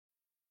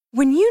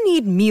When you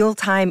need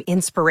mealtime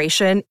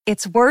inspiration,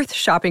 it's worth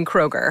shopping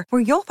Kroger,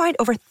 where you'll find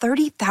over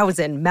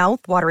 30,000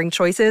 mouth-watering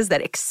choices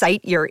that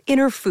excite your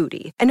inner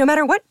foodie. And no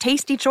matter what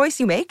tasty choice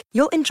you make,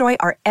 you'll enjoy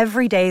our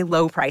everyday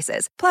low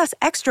prices, plus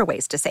extra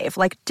ways to save,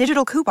 like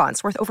digital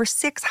coupons worth over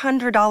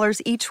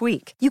 $600 each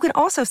week. You can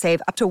also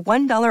save up to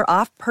 $1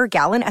 off per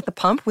gallon at the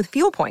pump with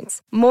fuel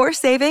points. More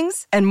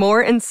savings and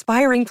more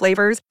inspiring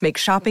flavors make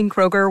shopping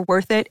Kroger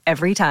worth it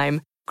every time.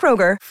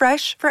 Kroger,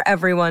 fresh for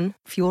everyone.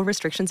 Fuel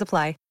restrictions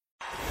apply.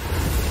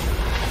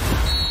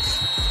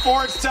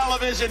 Sports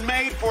television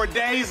made for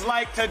days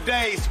like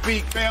today.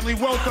 Speak, family.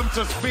 Welcome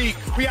to Speak.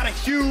 We had a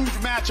huge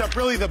matchup,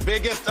 really the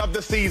biggest of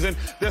the season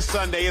this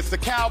Sunday. It's the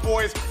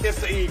Cowboys, it's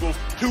the Eagles.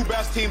 Two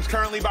best teams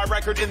currently by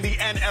record in the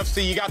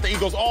NFC. You got the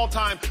Eagles'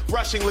 all-time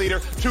rushing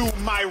leader to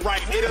my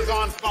right. It is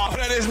on Fox. Oh,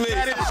 that is me.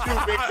 That is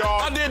you, big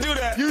dog. I did do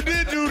that. You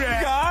did do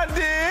that. God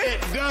did.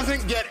 It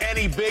doesn't get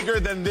any bigger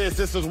than this.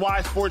 This is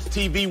why sports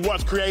TV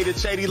was created.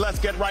 Shady, let's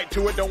get right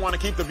to it. Don't want to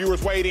keep the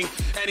viewers waiting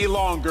any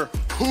longer.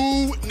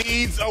 Who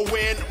needs a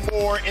win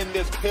more in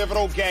this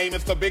pivotal game?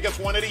 It's the biggest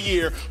one of the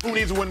year. Who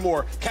needs to win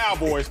more,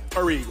 Cowboys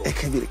or Eagles? It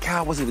can be the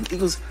Cowboys or the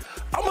Eagles.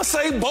 I'm going to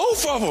say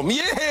both of them.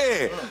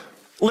 Yeah.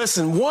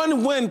 Listen,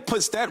 one win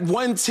puts that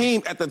one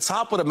team at the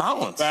top of the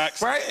mountains.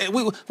 Facts. Right? And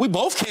we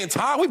both can't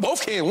tie. We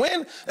both can't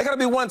win. There got to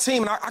be one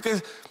team. And I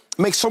can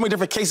make so many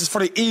different cases for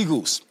the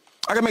Eagles.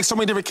 I can make so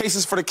many different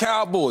cases for the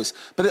Cowboys,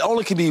 but it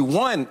only can be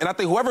one. And I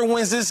think whoever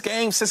wins this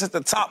game sits at the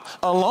top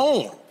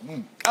alone.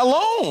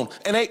 Alone.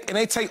 And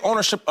they take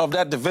ownership of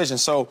that division.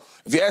 So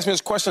if you ask me this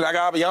question, I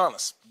got to be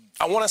honest.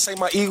 I want to say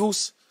my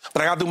Eagles,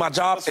 but I got to do my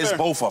job. It's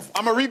both of them.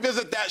 I'm going to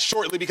revisit that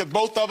shortly because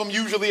both of them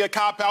usually a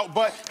cop-out,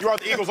 but you are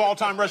the Eagles'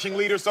 all-time rushing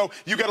leader, so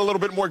you get a little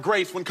bit more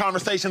grace when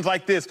conversations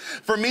like this.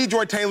 For me,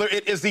 Joy Taylor,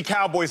 it is the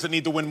Cowboys that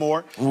need to win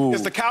more. Ooh.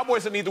 It's the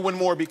Cowboys that need to win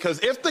more because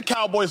if the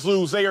Cowboys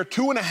lose, they are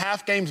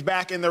 2.5 games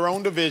back in their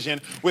own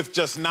division with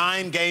just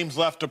 9 games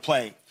left to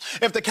play.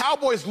 If the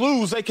Cowboys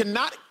lose, they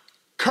cannot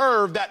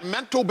curve that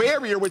mental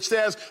barrier which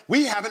says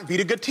we haven't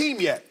beat a good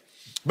team yet.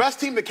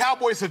 Best team the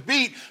Cowboys have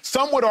beat,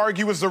 some would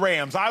argue, is the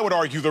Rams. I would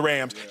argue the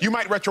Rams. You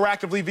might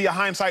retroactively, via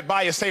hindsight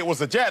bias, say it was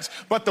the Jets,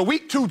 but the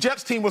Week 2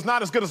 Jets team was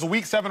not as good as the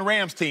Week 7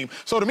 Rams team.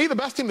 So to me, the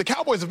best team the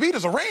Cowboys have beat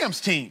is a Rams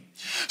team.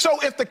 So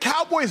if the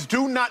Cowboys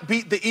do not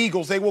beat the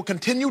Eagles, they will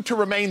continue to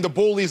remain the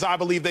bullies I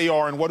believe they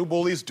are. And what do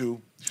bullies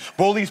do?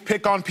 Bullies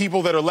pick on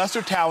people that are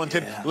lesser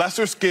talented,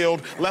 lesser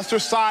skilled, lesser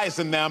size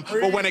than them.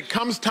 But when it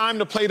comes time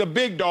to play the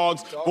big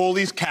dogs,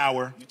 bullies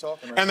cower.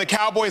 And the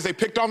Cowboys, they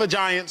picked on the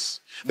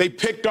Giants. They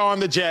picked on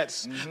the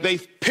Jets. They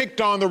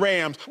picked on the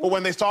Rams. But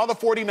when they saw the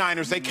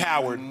 49ers, they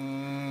cowered.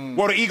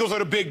 Well, the Eagles are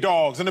the big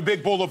dogs and the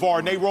big boulevard,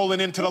 and they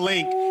rolling into the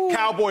link.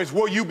 Cowboys,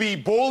 will you be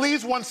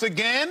bullies once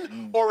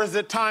again, or is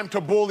it time to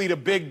bully the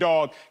big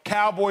dog?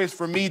 Cowboys,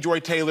 for me, Joy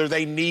Taylor,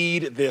 they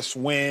need this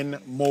win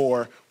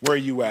more. Where are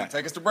you at?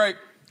 Take us to break.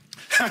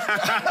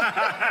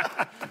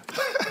 I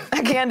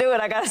can't do it.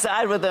 I got to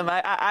side with them.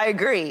 I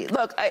agree.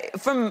 Look,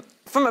 from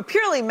a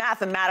purely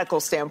mathematical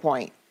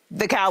standpoint,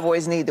 the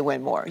Cowboys need to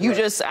win more. You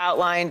just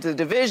outlined the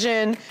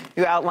division.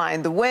 You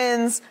outlined the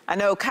wins. I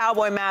know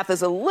Cowboy math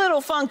is a little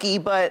funky,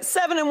 but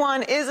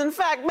 7-1 is, in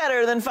fact,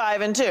 better than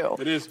 5-2.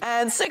 It is.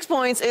 And 6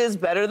 points is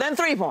better than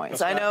 3 points.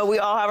 That's I know we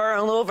all have our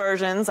own little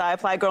versions. I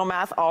apply girl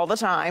math all the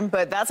time,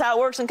 but that's how it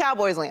works in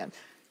Cowboys land.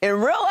 In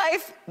real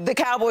life, the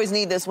Cowboys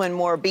need this win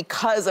more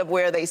because of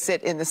where they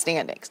sit in the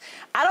standings.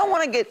 I don't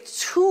want to get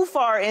too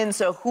far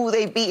into who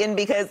they've beaten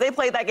because they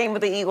played that game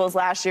with the Eagles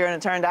last year and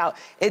it turned out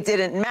it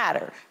didn't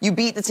matter. You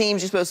beat the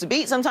teams you're supposed to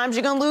beat. Sometimes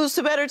you're going to lose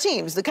to better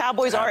teams. The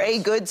Cowboys are a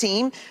good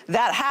team.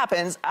 That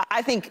happens.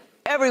 I think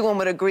everyone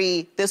would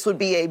agree this would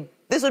be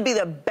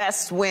the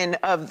best win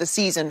of the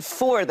season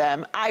for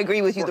them. I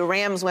agree with you. The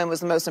Rams win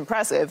was the most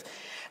impressive.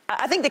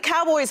 I think the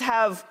Cowboys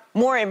have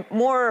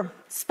more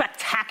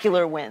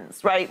spectacular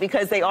wins, right?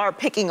 Because they are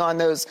picking on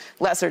those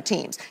lesser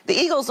teams. The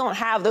Eagles don't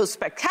have those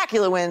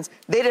spectacular wins.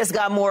 They just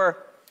got more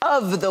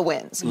of the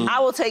wins. I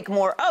will take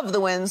more of the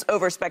wins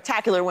over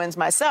spectacular wins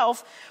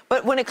myself.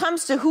 But when it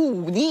comes to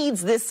who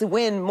needs this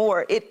win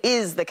more, it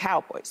is the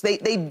Cowboys.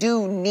 They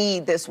do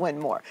need this win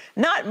more.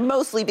 Not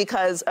mostly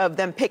because of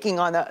them picking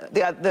on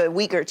the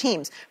weaker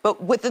teams,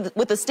 but with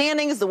the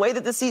standings, the way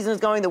that the season is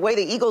going, the way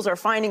the Eagles are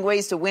finding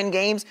ways to win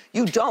games,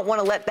 you don't want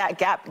to let that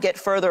gap get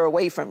further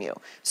away from you.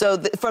 So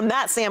from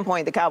that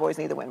standpoint, the Cowboys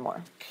need to win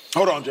more.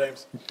 Hold on,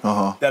 James.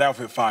 That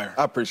outfit fire.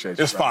 I appreciate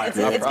you. It's fire.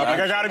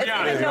 I got to be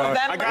honest.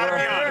 I got to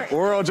be honest.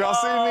 World, y'all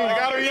see me? I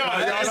got to be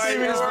honest. Y'all see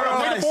me?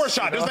 Take a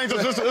 4-shot. This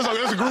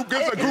is a group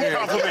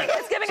compliment.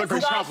 It's giving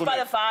us off by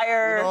the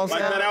fire. You know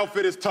like that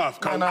outfit is tough.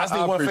 I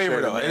think one favor,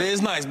 though. It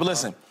is nice, but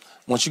listen.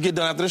 Once you get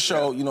done after the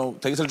show,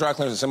 take it to the dry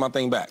cleaners and send my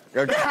thing back.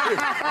 I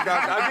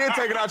did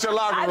take it out your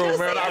locker room,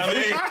 man.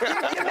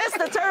 You missed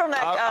the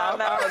turtleneck.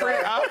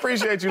 I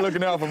appreciate you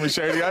looking out for me,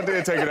 Shady. I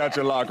did take it out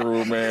your locker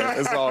room, man.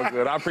 It's all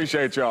good. I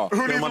appreciate y'all.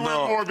 Who needs to win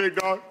more, big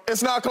dog?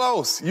 It's not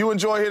close. You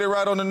enjoy hit it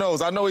right on the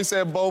nose. I know he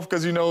said both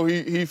because,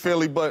 he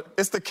Philly, but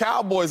it's the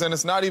Cowboys, and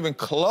it's not even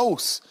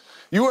close.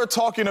 You are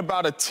talking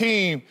about a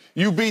team,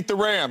 you beat the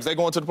Rams. They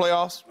going to the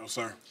playoffs? No,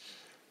 sir.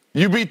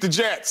 You beat the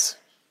Jets.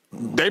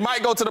 They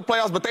might go to the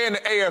playoffs, but they're in the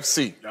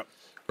AFC. Yep.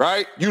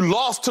 Right? You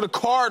lost to the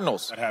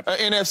Cardinals, an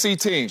NFC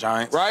team.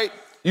 Giants. Right?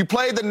 You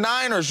played the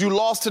Niners. You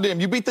lost to them.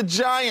 You beat the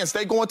Giants.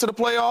 They go into the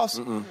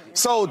playoffs.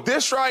 So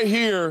this right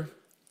here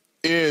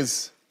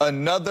is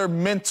another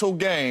mental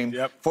game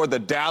for the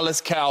Dallas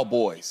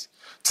Cowboys.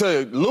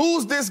 To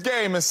lose this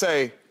game and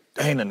say,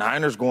 dang, the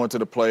Niners going to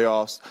the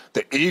playoffs,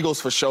 the Eagles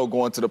for sure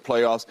going to the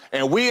playoffs,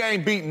 and we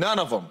ain't beat none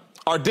of them.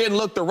 Or didn't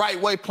look the right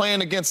way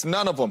playing against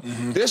none of them.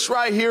 This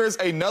right here is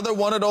another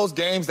one of those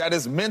games that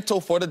is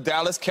mental for the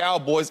Dallas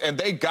Cowboys, and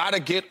they got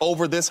to get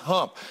over this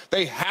hump.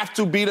 They have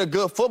to beat a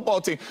good football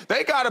team.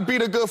 They got to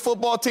beat a good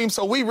football team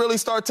so we really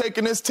start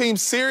taking this team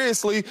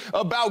seriously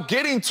about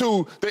getting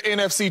to the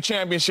NFC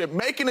Championship,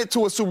 making it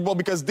to a Super Bowl,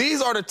 because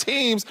these are the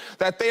teams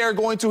that they are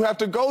going to have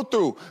to go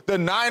through. The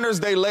Niners,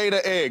 they laid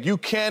an egg. You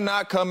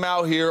cannot come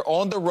out here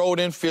on the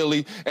road in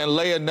Philly and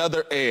lay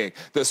another egg.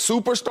 The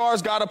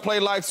superstars got to play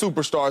like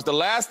superstars. The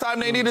last time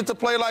they needed to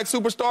play like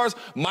superstars,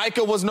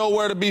 Micah was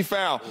nowhere to be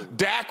found.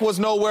 Dak was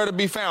nowhere to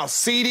be found.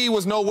 CD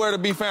was nowhere to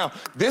be found.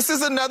 This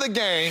is another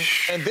game,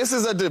 and this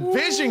is a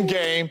division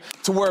game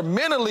to where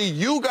mentally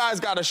you guys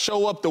got to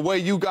show up the way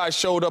you guys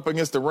showed up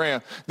against the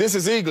Rams. This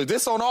is Eagles.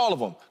 This on all of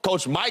them.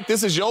 Coach Mike,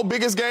 this is your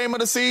biggest game of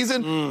the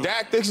season.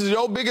 Dak, this is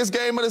your biggest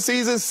game of the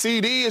season.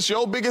 CD, it's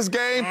your biggest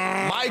game.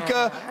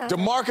 Micah,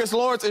 DeMarcus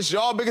Lawrence, it's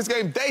your biggest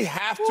game. They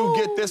have to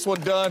get this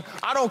one done.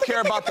 I don't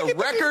care about the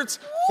records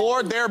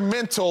or their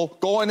mental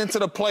going into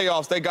the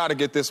playoffs. They got to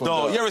get this one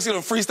done. You ever see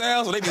them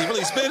freestyles where they be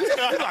really spinning?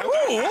 You're like,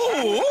 ooh,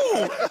 ooh,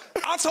 ooh.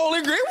 I totally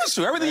agree with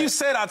you. Everything you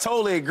said, I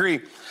totally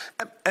agree.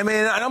 I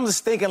mean, I'm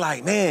just thinking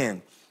like,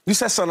 man, you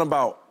said something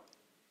about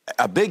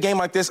a big game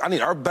like this. I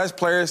need our best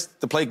players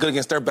to play good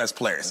against their best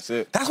players. That's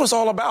it. That's what it's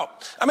all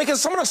about. I mean,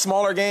 because some of the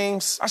smaller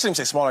games, I shouldn't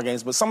say smaller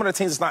games, but some of the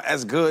teams that's not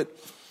as good,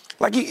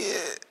 like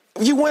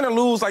you win or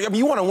lose, like, I mean,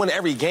 you want to win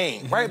every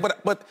game, right?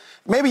 But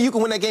maybe you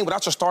can win that game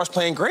without your stars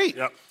playing great.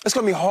 It's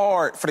going to be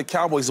hard for the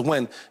Cowboys to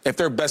win if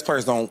their best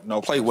players don't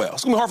play well.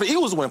 It's going to be hard for the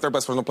Eagles to win if their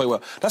best players don't play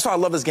well. That's why I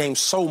love this game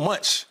so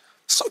much.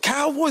 So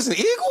Cowboys and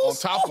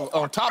Eagles?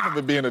 On top of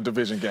it being a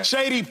division game.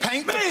 Shady,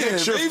 paint the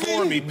picture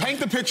for me. Paint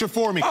the picture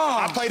for me.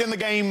 I played in the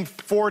game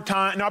 4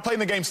 times. No, I played in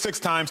the game 6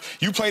 times.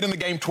 You played in the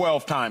game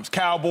 12 times.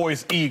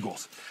 Cowboys,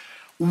 Eagles.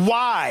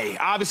 Why?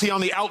 Obviously, on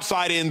the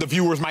outside end, the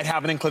viewers might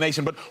have an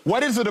inclination, but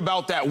what is it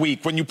about that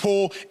week when you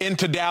pull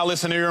into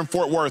Dallas and you're in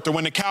Fort Worth, or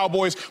when the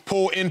Cowboys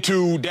pull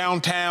into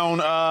downtown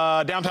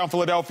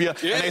Philadelphia,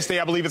 and they stay,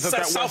 I believe it's at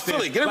that South West End.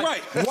 Philly, get it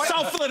right.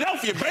 South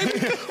Philadelphia, baby.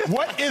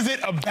 What is it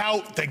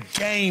about the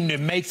game that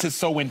makes it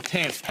so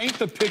intense? Paint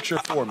the picture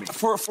for me.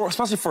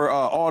 Especially for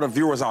all the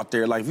viewers out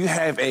there, like if you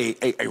have a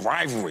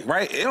rivalry,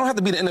 right? It don't have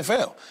to be the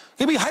NFL.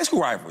 It can be high school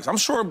rivalries. I'm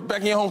sure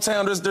back in your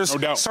hometown, there's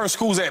no certain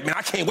schools that, man,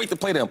 I can't wait to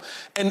play them.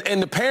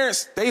 And the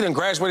parents, they done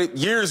graduated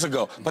years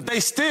ago, but they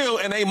still,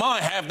 in their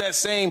mind, have that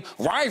same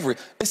rivalry.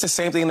 It's the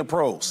same thing in the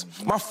pros.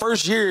 My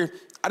first year,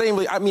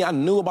 I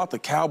knew about the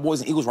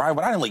Cowboys and Eagles rivalry,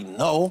 but I didn't really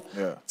know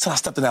until I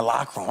stepped in that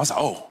locker room. I was like,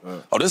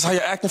 oh, this is how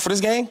you're acting for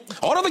this game?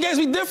 All the other games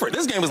be different.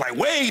 This game is like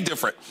way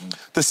different.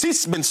 The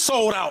seats have been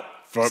sold out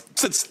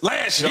since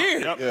last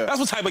year. That's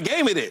what type of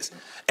game it is.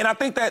 And I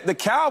think that the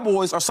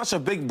Cowboys are such a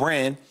big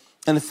brand,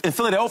 and in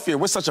Philadelphia,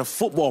 we're such a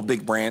football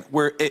big brand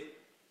where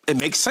it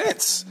makes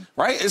sense,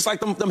 right? It's like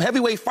them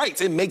heavyweight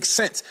fights. It makes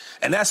sense.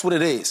 And that's what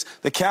it is.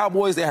 The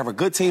Cowboys, they have a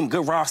good team,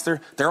 good roster.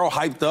 They're all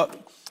hyped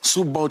up.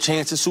 Super Bowl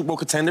chances, Super Bowl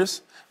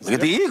contenders. Look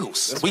at the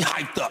Eagles. We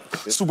hyped up.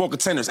 Super Bowl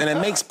contenders. And it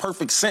makes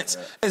perfect sense.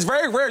 It's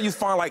very rare you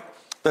find, like,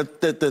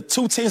 the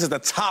two teams at the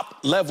top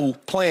level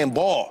playing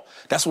ball.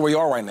 That's where we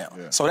are right now.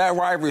 So that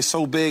rivalry is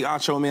so big,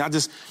 Acho. I mean, I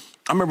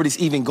remember this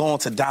even going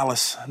to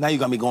Dallas. Now you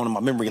got me going to my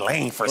memory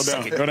lane for a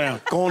second. Go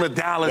down. Going to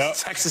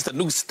Dallas, Texas, the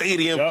new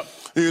stadium.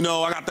 You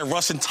know, I got the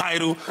Russian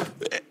title.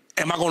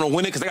 Am I going to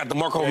win it? Because they got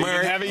DeMarco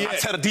Murray. I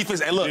tell the defense,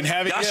 hey, look,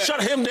 y'all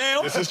shut him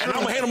down, and I'm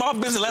going to handle my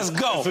business. Let's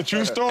go. It's a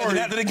true story. And then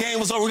after the game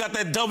was over, we got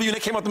that W, and they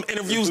came out them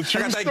interviews. I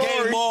got that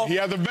game ball. He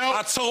had the belt.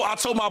 I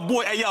told my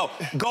boy, hey, yo,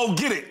 go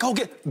get it. Go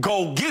get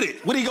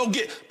it. What did he go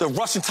get? The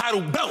Russian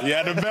title belt. He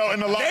had the belt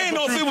in the locker. They didn't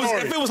know if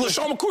it was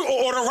LaShawn McCoy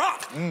or The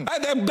Rock. I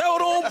had that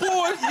belt on,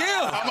 boy.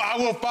 I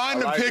will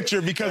find the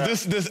picture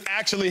because this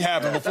actually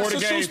happened. Before the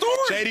game,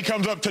 Shady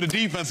comes up to the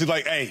defense. He's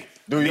like, hey,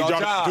 do your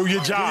job.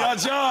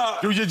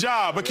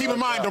 But keep in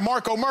mind,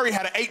 DeMarco Murray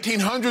had an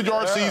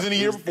 1,800-yard season the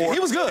year before.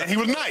 He was good. And he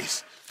was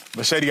nice.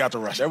 But Shady got the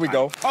rush. There we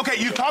go.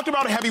 Okay, you talked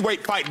about a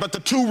heavyweight fight, but the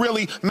two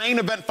really main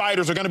event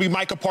fighters are going to be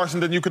Micah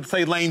Parsons and you could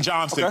say Lane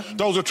Johnson. Okay.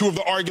 Those are two of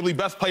the arguably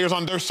best players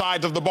on their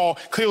sides of the ball.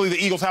 Clearly, the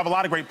Eagles have a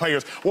lot of great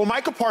players. Well,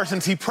 Micah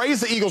Parsons, he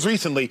praised the Eagles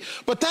recently,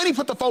 but then he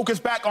put the focus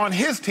back on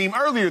his team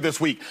earlier this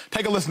week.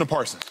 Take a listen to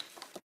Parsons.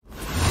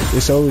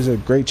 It's always a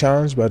great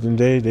challenge, but at the end of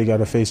the day, they got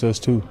to face us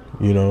too.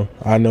 You know,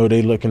 I know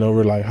they looking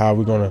over like how are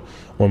we going to,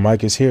 when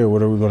Mike is here,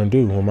 what are we going to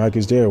do? When Mike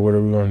is there, what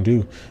are we going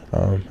to do?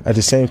 At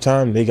the same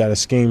time, they got to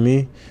scheme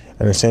me.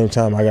 At the same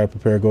time, I got to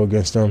prepare to go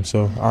against them.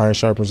 So iron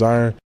sharpens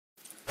iron.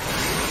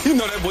 You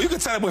know that that boy. You can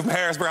tell that boy from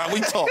Harrisburg how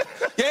we talk.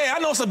 Yeah, I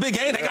know it's a big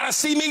game. They got to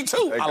see me,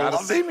 too. They got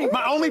to see me.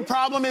 My only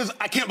problem is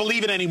I can't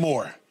believe it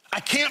anymore. I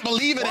can't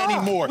believe it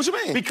anymore. What you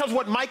mean? Because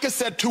what Micah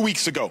said 2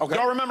 weeks ago. Okay.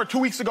 Y'all remember 2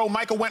 weeks ago,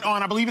 Micah went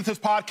on, I believe it's his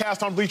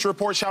podcast on Bleacher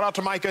Report. Shout out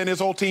to Micah and his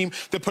whole team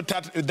that put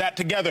that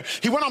together.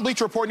 He went on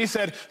Bleacher Report and he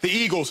said, the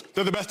Eagles,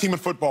 they're the best team in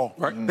football.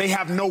 Right. They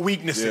have no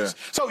weaknesses.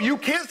 Yeah. So you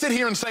can't sit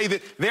here and say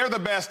that they're the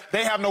best,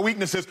 they have no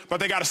weaknesses, but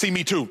they got to see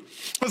me too.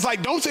 It's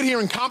like, don't sit here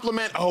and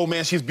compliment, oh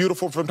man, she's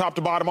beautiful from top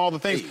to bottom, all the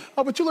things.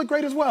 Oh, but you look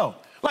great as well.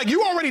 Like,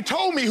 you already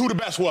told me who the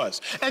best was.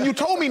 And you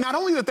told me not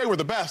only that they were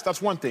the best,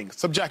 that's one thing,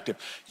 subjective.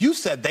 You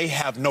said they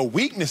have no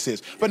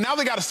weaknesses. But now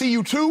they got to see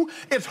you, too.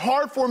 It's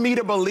hard for me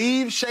to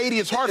believe, Shady.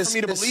 It's hard for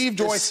me to believe,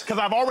 Joy, because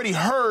I've already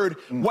heard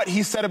what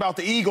he said about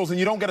the Eagles, and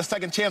you don't get a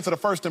second chance at a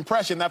first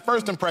impression. That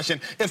first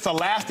impression, it's a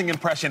lasting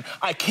impression.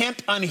 I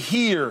can't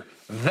unhear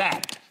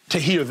that to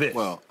hear this.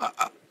 Well,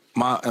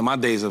 in my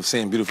days of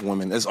seeing beautiful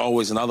women, there's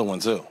always another one,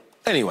 too.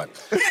 Anyway,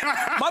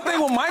 my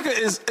thing with Micah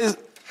is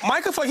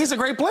Micah, like, he's a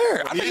great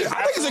player. I think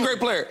he's a great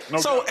player.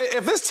 So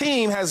if this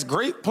team has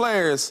great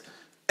players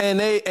and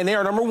they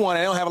are number one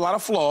and they don't have a lot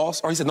of flaws,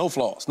 or he said no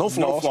flaws.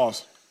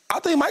 I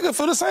think Micah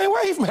feel the same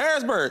way. He's from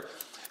Harrisburg.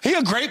 He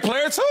a great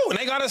player too, and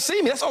they gotta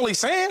see me. That's all he's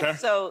saying. Okay.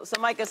 So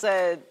Micah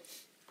said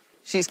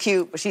she's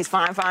cute, but she's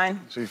fine.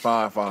 She's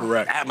fine.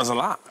 Correct. That happens a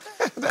lot.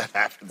 That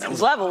happens.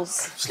 There's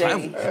levels,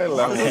 Jay. There's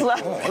levels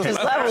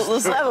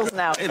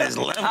now. It is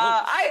levels.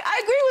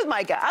 I agree with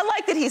Micah. I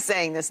like that he's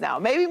saying this now.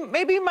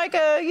 Maybe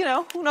Micah,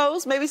 who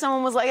knows? Maybe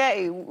someone was like,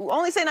 hey,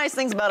 only say nice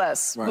things about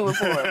us moving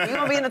forward. We're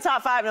going to be in the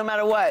top 5 no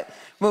matter what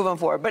moving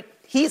forward. But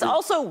he's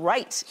also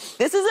right.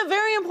 This is a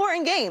very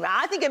important game.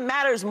 I think it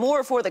matters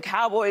more for the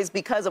Cowboys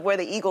because of where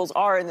the Eagles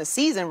are in the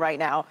season right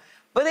now.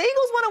 But the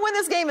Eagles want to win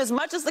this game as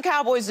much as the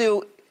Cowboys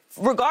do,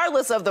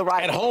 regardless of the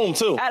rivalry. At home,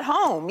 too. At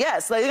home,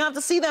 yes. They don't have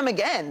to see them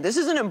again. This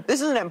is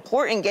an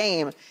important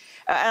game.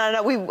 And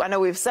I know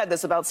we've said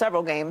this about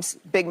several games,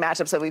 big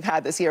matchups that we've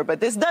had this year,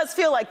 but this does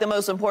feel like the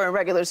most important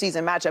regular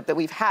season matchup that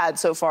we've had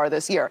so far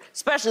this year,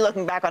 especially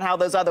looking back on how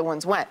those other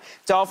ones went.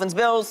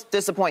 Dolphins-Bills,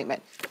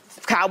 disappointment.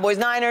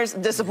 Cowboys-Niners,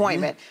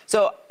 disappointment.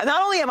 So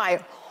not only am I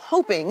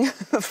hoping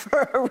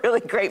for a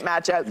really great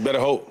matchup. You better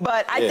hope.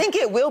 But I think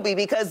it will be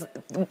because,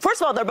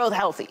 first of all, they're both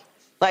healthy.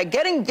 Like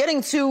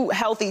getting 2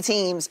 healthy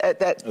teams at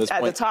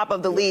the top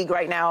of the league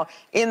right now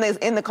in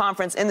the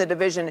conference, in the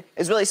division,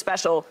 is really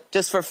special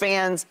just for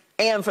fans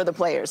and for the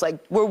players. Like,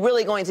 we're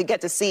really going to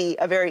get to see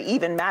a very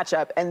even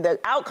matchup, and the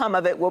outcome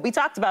of it will be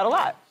talked about a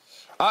lot.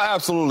 I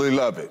absolutely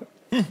love it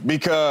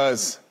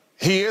because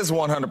he is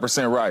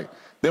 100% right.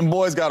 Them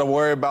boys got to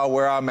worry about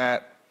where I'm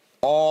at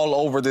all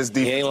over this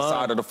defensive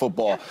side of the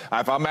football.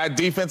 If I'm at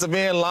defensive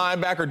end,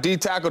 linebacker,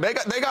 D-tackle, they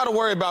got to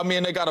worry about me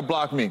and they got to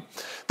block me.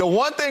 The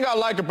one thing I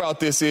like about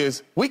this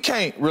is we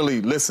can't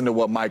really listen to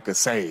what Micah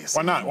says.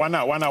 Why not?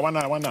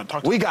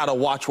 We got to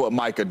watch what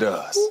Micah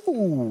does.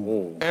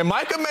 Ooh. And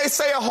Micah may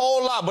say a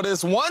whole lot, but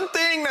it's one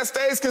thing that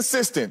stays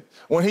consistent.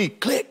 When he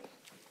click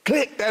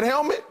that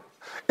helmet,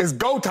 it's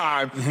go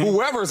time,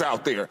 whoever's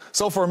out there.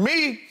 So for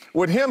me,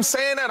 with him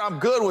saying that, I'm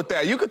good with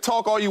that. You could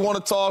talk all you want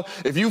to talk.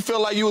 If you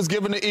feel like you was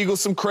giving the Eagles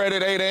some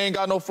credit, hey, they ain't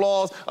got no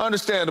flaws,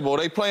 understandable.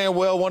 They playing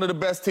well, one of the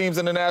best teams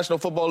in the National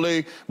Football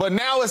League. But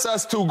now it's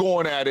us two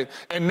going at it,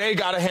 and they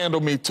got to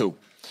handle me too.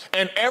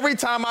 And every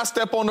time I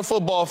step on the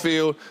football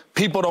field,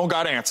 people don't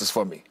got answers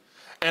for me.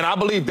 And I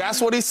believe that's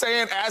what he's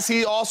saying, as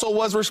he also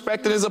was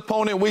respecting his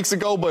opponent weeks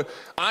ago. But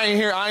I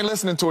ain't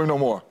listening to him no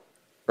more.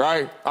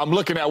 Right? I'm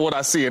looking at what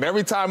I see. And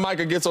every time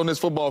Micah gets on this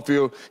football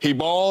field, he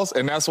balls.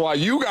 And that's why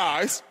you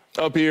guys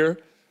up here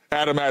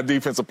had him at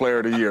Defensive Player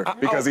of the Year,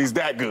 because he's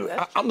that good.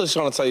 I'm just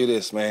trying to tell you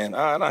this, man.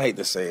 And I hate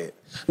to say it.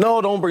 No,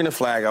 don't bring the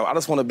flag out. I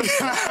just want to be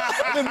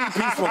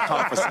peaceful and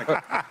calm for a second.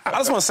 I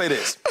just want to say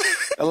this.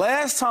 The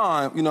last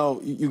time,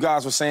 you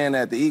guys were saying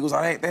that the Eagles,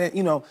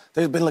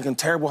 they've been looking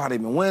terrible, how they've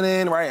been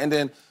winning, right? And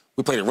then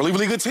we played a really,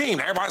 really good team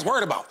that everybody's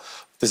worried about.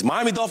 This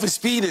Miami Dolphins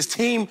speed, this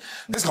team,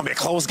 this is going to be a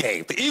close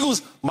game. The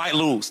Eagles might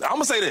lose. I'm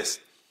going to say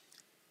this.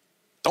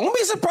 Don't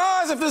be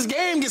surprised if this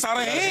game gets out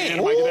of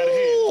hand.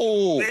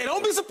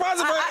 Don't be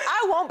surprised if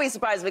I won't be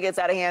surprised if it gets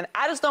out of hand.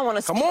 I just don't want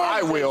to see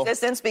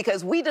resistance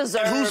because we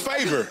deserve. In whose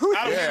favor?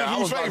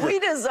 Whose favor? We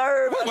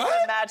deserve a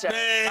good matchup.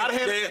 Out of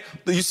hand.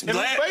 In whose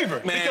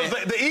favor? Because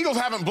the Eagles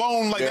haven't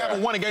blown, they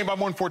haven't won a game by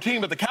 114,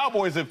 but the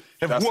Cowboys have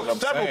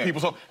whooped several people.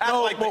 So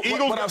the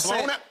Eagles have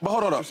blown it. But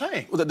hold on.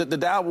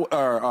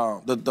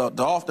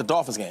 The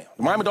Dolphins game,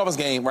 the Miami Dolphins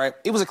game, right?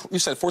 It was you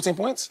said 14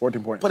 points.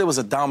 14 points. But it was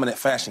a dominant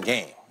fashion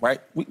game, right?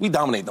 We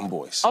dominated them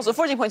boys. Also,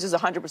 14 points is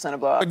 100% a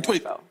blowout.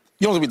 Wait,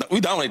 we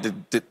dominated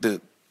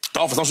the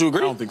Dolphins. Don't you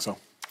agree? I don't think so.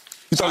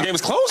 You thought the game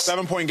was close?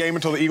 7-point game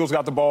until the Eagles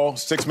got the ball.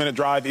 6-minute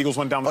drive. The Eagles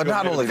went down the field.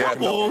 But not only that,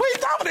 we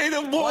dominated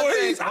them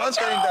boys. One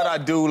thing that I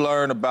do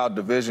learn about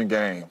division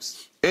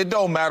games, it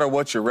don't matter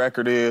what your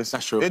record is.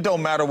 That's true. It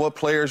don't matter what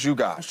players you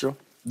got. That's true.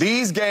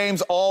 These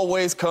games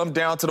always come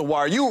down to the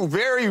wire. You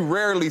very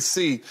rarely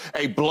see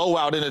a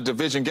blowout in a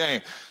division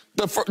game.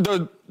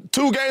 The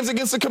 2 games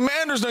against the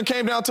Commanders then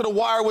came down to the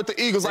wire with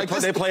the Eagles.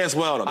 They play as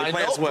well, though. They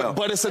play as well.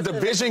 But it's a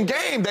division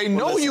game. They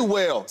know you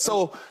well.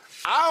 So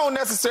I don't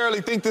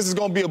necessarily think this is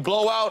going to be a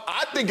blowout.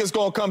 I think it's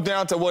going to come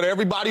down to what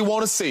everybody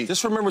want to see.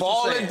 Just remember what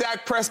Ball you're saying. in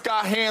Dak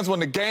Prescott's hands when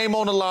the game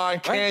on the line.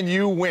 Can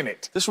you win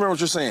it? Just remember what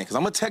you're saying, because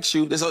I'm going to text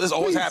you. This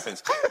always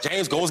happens.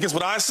 James goes against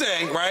what I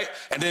say, right?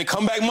 And then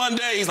come back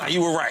Monday, he's like,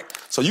 you were right.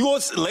 So you go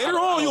later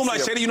on, you're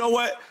like, Shady, you know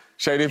what?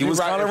 Shady, if you're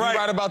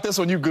right about this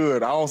one, you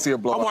good. I don't see a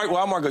blowout.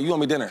 I'm Marco. You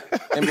want me dinner?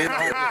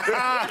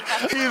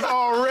 He's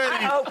already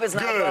I hope it's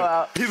not good. a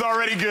blowout. He's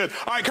already good.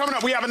 All right, coming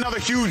up, we have another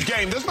huge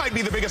game. This might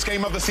be the biggest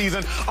game of the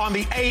season on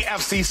the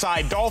AFC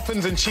side.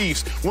 Dolphins and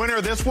Chiefs. Winner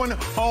of this one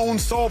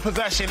owns sole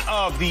possession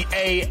of the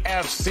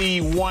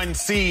AFC 1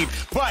 seed.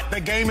 But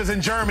the game is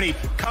in Germany.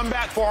 Come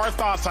back for our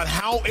thoughts on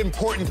how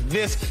important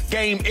this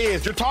game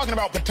is. You're talking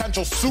about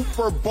potential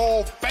Super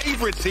Bowl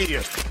favorites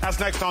here.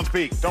 That's next on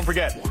Speak. Don't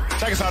forget,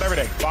 check us out every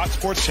day. Fox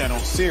Sports Channel,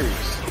 Series.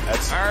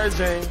 That's our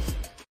James.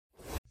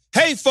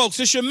 Hey, folks,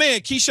 it's your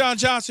man, Keyshawn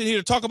Johnson, here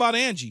to talk about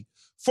Angie,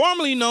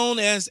 formerly known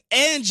as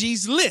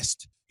Angie's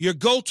List, your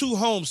go-to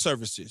home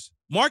services.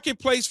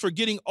 Marketplace for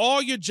getting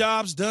all your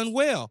jobs done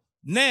well.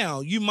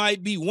 Now, you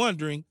might be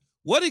wondering,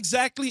 what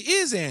exactly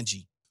is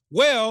Angie?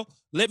 Well,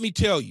 let me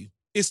tell you,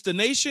 it's the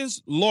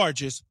nation's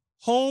largest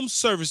home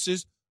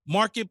services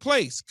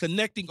marketplace,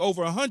 connecting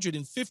over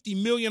 150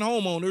 million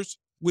homeowners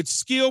with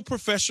skilled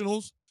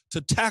professionals to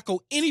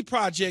tackle any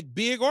project,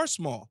 big or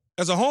small.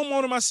 As a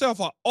homeowner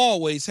myself, I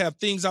always have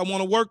things I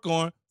want to work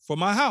on for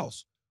my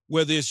house,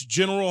 whether it's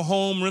general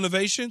home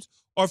renovations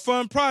or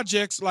fun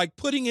projects like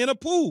putting in a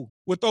pool.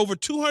 With over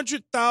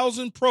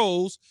 200,000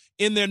 pros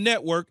in their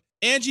network,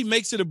 Angie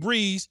makes it a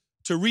breeze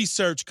to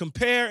research,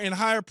 compare, and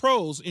hire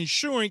pros,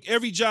 ensuring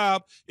every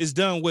job is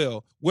done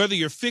well. Whether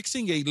you're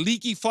fixing a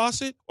leaky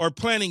faucet or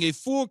planning a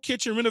full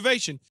kitchen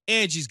renovation,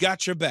 Angie's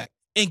got your back.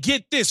 And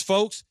get this,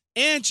 folks.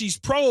 Angie's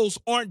pros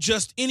aren't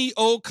just any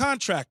old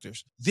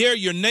contractors. They're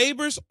your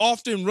neighbors,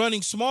 often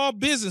running small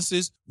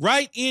businesses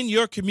right in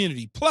your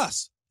community.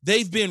 Plus,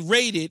 they've been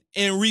rated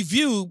and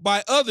reviewed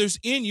by others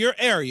in your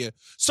area,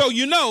 so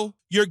you know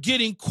you're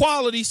getting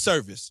quality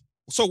service.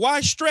 So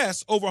why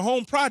stress over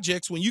home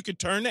projects when you can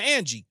turn to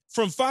Angie?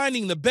 From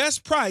finding the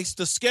best price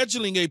to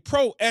scheduling a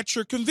pro at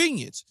your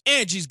convenience,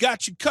 Angie's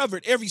got you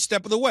covered every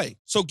step of the way.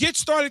 So get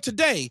started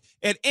today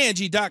at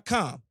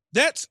Angie.com.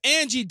 That's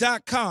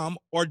Angie.com,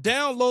 or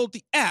download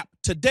the app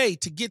today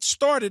to get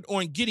started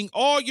on getting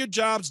all your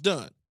jobs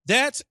done.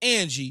 That's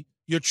Angie,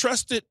 your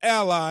trusted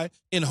ally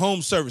in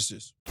home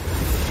services.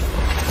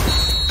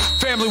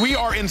 Family, we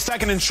are in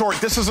second and short.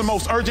 This is the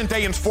most urgent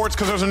day in sports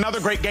because there's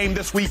another great game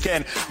this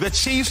weekend. The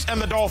Chiefs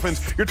and the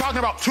Dolphins. You're talking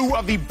about 2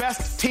 of the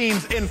best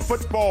teams in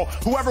football.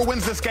 Whoever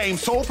wins this game,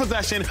 sole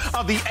possession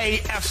of the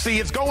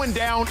AFC. It's going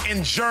down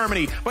in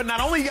Germany. But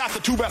not only you got the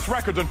 2 best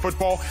records in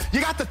football,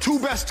 you got the 2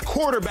 best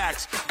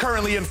quarterbacks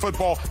currently in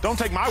football. Don't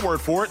take my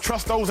word for it.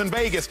 Trust those in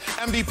Vegas.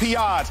 MVP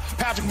odds.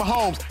 Patrick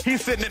Mahomes,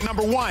 he's sitting at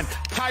number 1.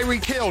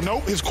 Tyreek Hill,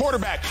 nope, his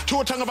quarterback.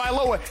 Tua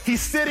Tagovailoa,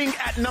 he's sitting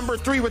at number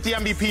 3 with the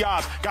MVP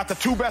odds. Got the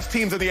 2 best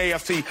teams in the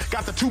AFC,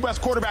 got the 2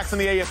 best quarterbacks in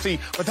the AFC,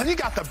 but then you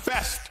got the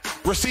best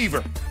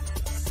receiver,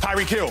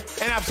 Tyreek Hill,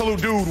 an absolute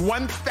dude,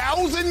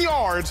 1,000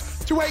 yards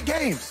through 8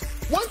 games.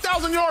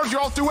 1,000 yards,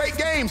 y'all, through 8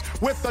 games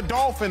with the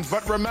Dolphins.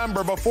 But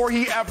remember, before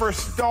he ever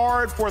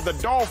starred for the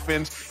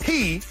Dolphins,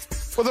 he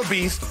was a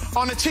beast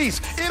on the Chiefs.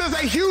 It is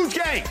a huge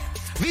game,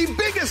 the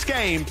biggest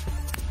game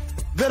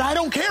that I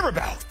don't care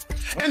about.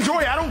 And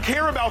Joy, I don't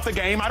care about the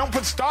game. I don't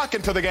put stock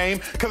into the game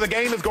because the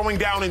game is going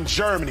down in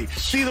Germany.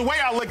 See, the way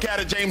I look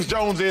at it, James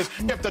Jones, is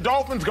if the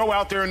Dolphins go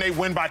out there and they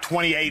win by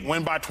 28,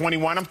 win by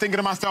 21, I'm thinking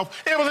to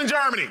myself, it was in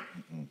Germany.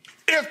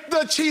 If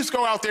the Chiefs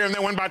go out there and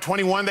they win by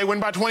 21, they win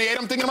by 28,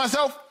 I'm thinking to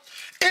myself,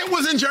 it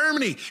was in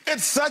Germany.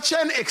 It's such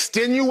an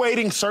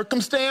extenuating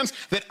circumstance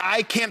that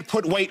I can't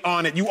put weight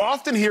on it. You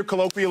often hear,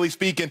 colloquially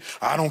speaking,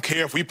 I don't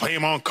care if we play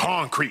him on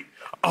concrete.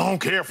 I don't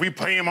care if we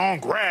play him on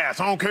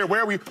grass. I don't care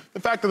where we... The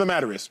fact of the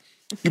matter is,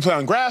 you play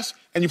on grass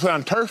and you play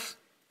on turf.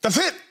 That's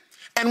it.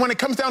 And when it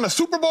comes down to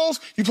Super Bowls,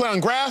 you play on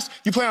grass,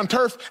 you play on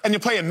turf, and you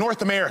play in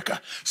North America.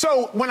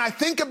 So when I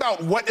think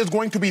about what is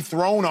going to be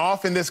thrown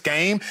off in this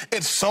game,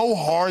 it's so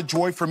hard,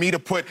 Joy, for me to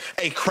put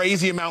a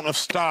crazy amount of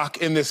stock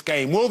in this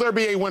game. Will there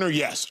be a winner?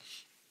 Yes.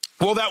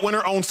 Will that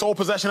winner own sole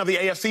possession of the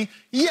AFC?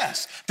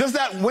 Yes. Does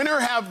that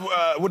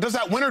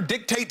winner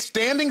dictate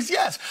standings?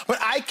 Yes. But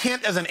I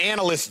can't, as an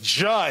analyst,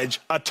 judge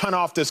a ton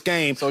off this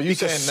game. So you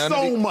saying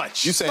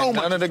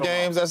none of the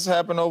games that's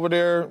happened over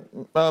there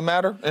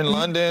matter in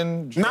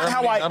London? Not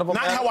how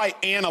I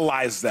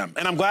analyze them.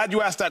 And I'm glad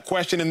you asked that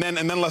question. And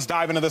then let's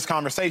dive into this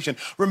conversation.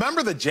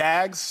 Remember, the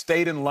Jags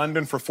stayed in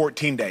London for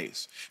 14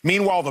 days.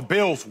 Meanwhile, the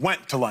Bills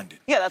went to London.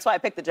 Yeah, that's why I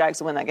picked the Jags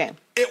to win that game.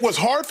 it was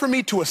hard for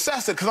me to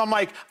assess it because I'm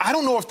like, I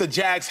don't know if the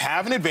Jags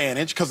have an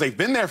advantage because they've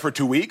been there for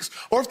 2 weeks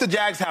or if the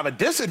Jags have a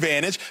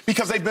disadvantage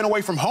because they've been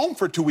away from home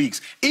for 2 weeks.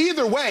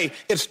 Either way,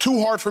 it's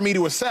too hard for me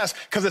to assess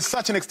because it's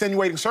such an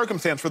extenuating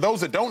circumstance. For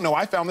those that don't know,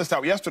 I found this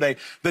out yesterday.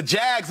 The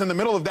Jags, in the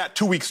middle of that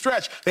 2-week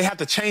stretch, they had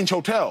to change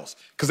hotels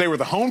because they were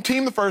the home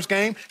team the first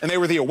game and they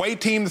were the away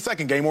team the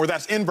second game, or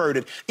that's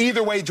inverted.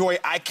 Either way, Joy,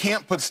 I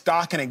can't put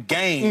stock in a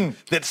game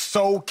that's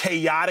so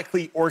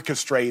chaotically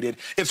orchestrated.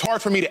 It's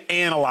hard for me to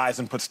analyze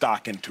and put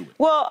stock into it.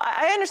 Well,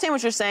 I understand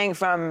what you're saying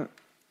from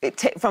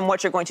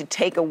what you're going to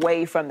take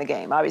away from the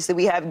game. Obviously,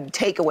 we have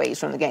takeaways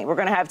from the game. We're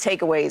going to have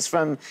takeaways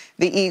from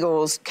the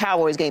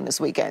Eagles-Cowboys game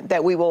this weekend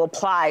that we will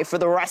apply for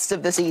the rest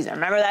of the season.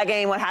 Remember that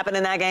game, what happened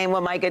in that game,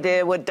 what Micah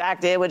did, what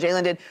Dak did, what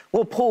Jalen did?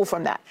 We'll pull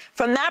from that.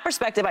 From that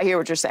perspective, I hear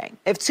what you're saying.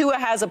 If Tua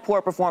has a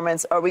poor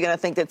performance, are we going to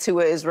think that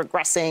Tua is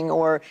regressing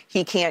or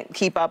he can't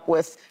keep up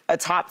with a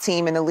top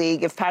team in the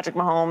league? If Patrick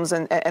Mahomes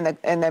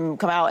and them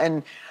come out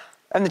and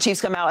the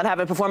Chiefs come out and have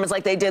a performance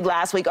like they did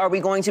last week, are we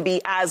going to be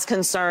as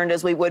concerned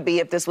as we would be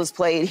if this was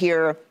played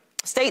here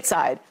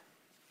stateside?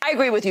 I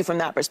agree with you from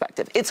that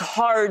perspective. It's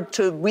hard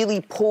to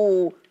really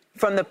pull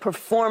from the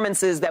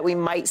performances that we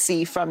might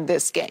see from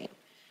this game.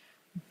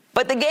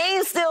 But the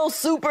game still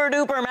super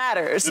duper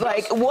matters.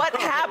 Like, what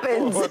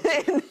happens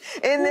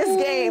in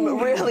this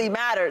game really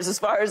matters as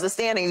far as the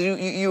standings.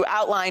 You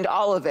outlined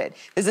all of it.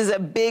 This is a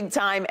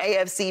big-time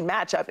AFC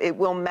matchup. It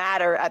will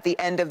matter at the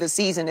end of the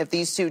season if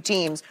these two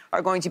teams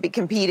are going to be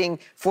competing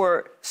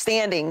for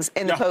standings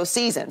in the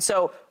postseason.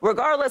 So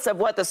regardless of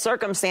what the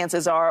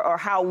circumstances are or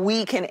how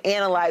we can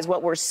analyze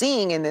what we're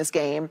seeing in this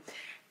game,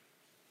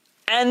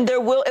 and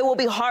it will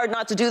be hard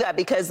not to do that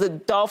because the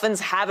Dolphins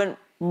haven't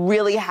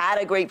really had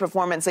a great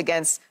performance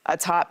against a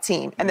top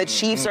team. And the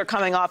Chiefs are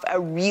coming off a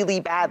really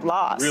bad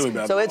loss.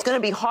 So it's going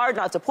to be hard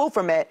not to pull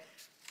from it,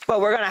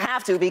 but we're going to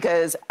have to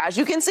because, as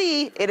you can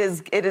see, it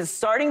is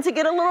starting to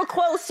get a little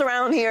close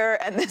around here,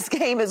 and this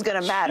game is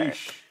going to matter.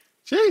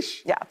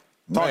 Sheesh. Yeah.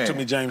 Talk to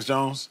me, James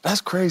Jones.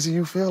 That's crazy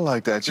you feel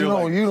like that. You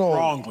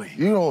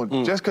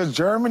don't just because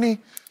Germany.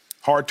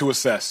 Hard to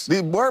assess.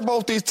 Where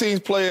both these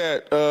teams play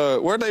at,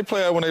 where'd they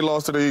play at when they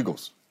lost to the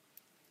Eagles?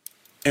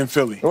 In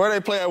Philly. Where they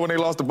play at when they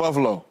lost to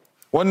Buffalo?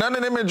 Well, none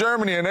of them in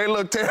Germany, and they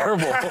look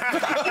terrible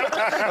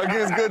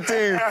against good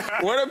teams.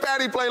 Where did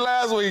Patty play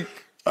last week?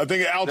 I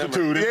think at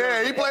altitude.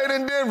 Yeah, he played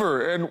in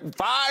Denver. And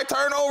 5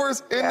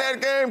 turnovers in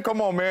that game?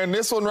 Come on, man.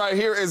 This one right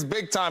here is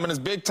big time, and it's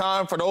big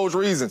time for those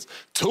reasons.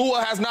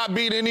 Tua has not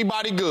beat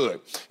anybody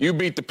good. You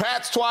beat the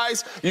Pats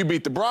twice. You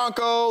beat the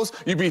Broncos.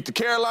 You beat the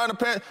Carolina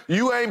Panthers.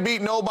 You ain't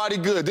beat nobody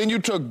good. Then you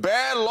took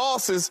bad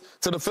losses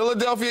to the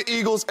Philadelphia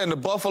Eagles and the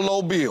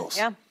Buffalo Bills.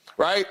 Yeah.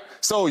 Right?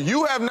 So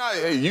you have not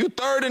 – you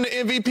third in the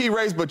MVP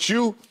race, but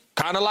you –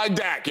 kind of like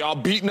Dak, y'all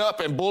beating up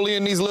and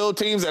bullying these little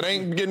teams that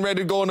ain't getting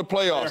ready to go in the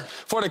playoffs. Yeah.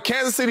 For the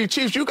Kansas City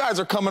Chiefs, you guys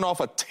are coming off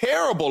a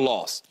terrible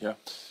loss. Yeah.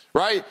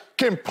 Right?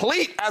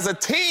 Complete as a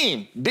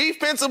team,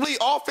 defensively,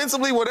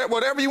 offensively,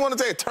 whatever you want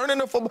to say, turn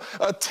into football,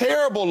 a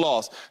terrible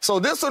loss. So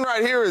this one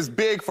right here is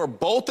big for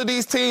both of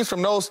these teams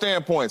from those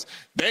standpoints.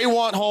 They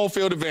want home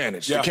field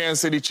advantage, the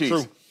Kansas City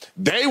Chiefs. True.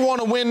 They want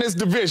to win this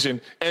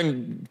division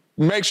and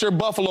make sure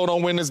Buffalo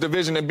don't win this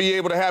division and be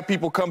able to have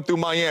people come through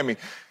Miami.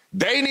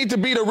 They need to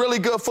beat a really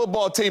good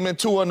football team in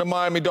 2 on the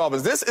Miami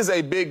Dolphins. This is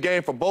a big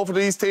game for both of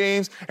these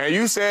teams, and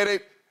you said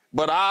it,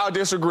 but I'll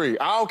disagree.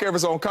 I don't care if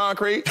it's on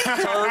concrete,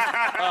 turf,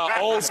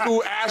 old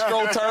school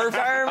AstroTurf,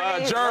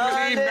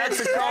 Germany,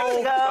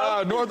 Mexico,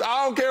 North.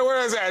 I don't care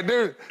where it's at.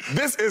 Dude,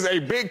 this is a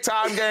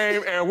big-time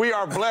game, and we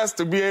are blessed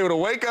to be able to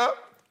wake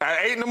up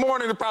at 8 in the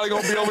morning. They're probably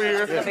going to be over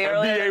here and be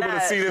able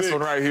to see this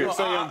one right here.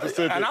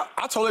 And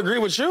I totally agree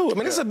with you. I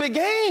mean, this is a big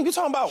game. You're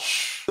talking about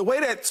the way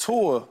that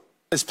Tua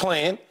is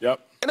playing.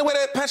 Yep. And the way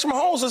that Patrick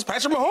Mahomes is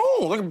Patrick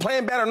Mahomes. Look,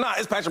 playing bad or not,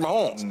 it's Patrick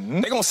Mahomes.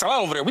 They're going to sell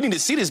out over there. We need to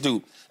see this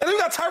dude. And then we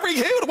got Tyreek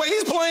Hill, the way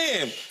he's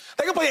playing.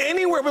 They can play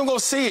anywhere, we're going to go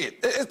see it.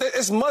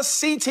 It's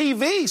must-see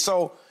TV.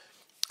 So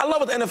I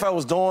love what the NFL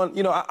was doing.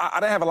 You know, I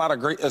didn't have a lot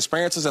of great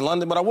experiences in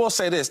London, but I will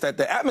say this, that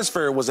the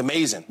atmosphere was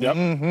amazing. Yep.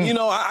 You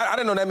know, I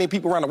didn't know that many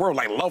people around the world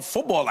love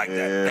football like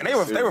that. And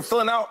they were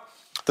filling out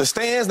the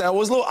stands. Now, it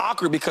was a little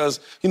awkward because,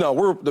 you know,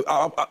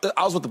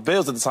 I was with the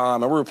Bills at the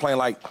time, and we were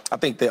playing, I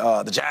think,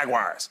 the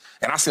Jaguars.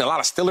 And I seen a lot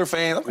of Steeler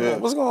fans. I'm like,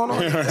 what's going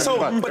on? So,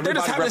 but they're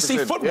just happy to see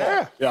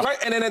football. Right?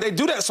 And then they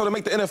do that so to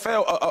make the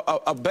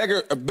NFL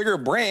a bigger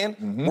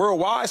brand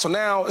worldwide. So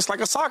now it's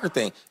like a soccer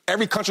thing.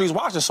 Every country's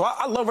watching. So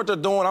I love what they're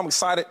doing. I'm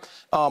excited.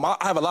 I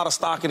have a lot of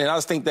stock in it. I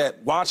just think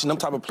that watching them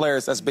type of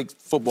players, that's big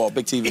football,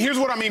 big TV. Here's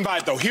what I mean by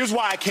it, though. Here's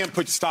why I can't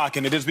put stock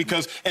in it is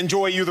because,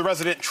 Joy, you the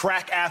resident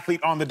track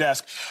athlete on the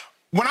desk.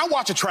 When I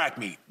watch a track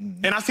meet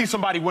and I see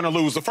somebody win or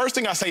lose, the first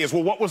thing I say is,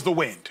 well, what was the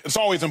wind? It's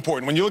always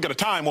important. When you look at a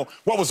time, well,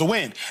 what was the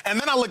wind? And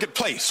then I look at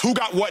place, who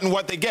got what and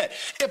what they get.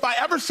 If I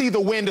ever see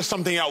the wind is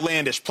something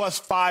outlandish, plus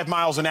 5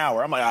 miles an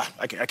hour, I'm like,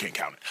 I can't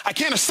count it. I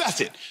can't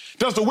assess it.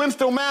 Does the wind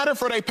still matter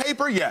for their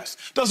paper? Yes.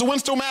 Does the wind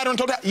still matter in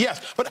totality?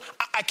 Yes. But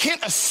I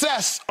can't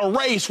assess a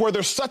race where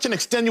there's such an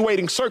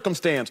extenuating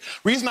circumstance.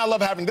 Reason I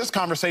love having this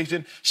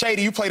conversation,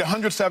 Shady, you played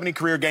 170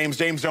 career games.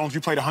 James Jones,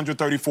 you played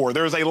 134.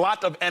 There is a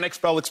lot of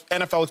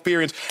NFL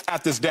experience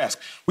at this desk.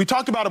 We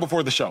talked about it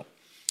before the show.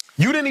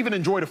 You didn't even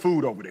enjoy the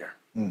food over there.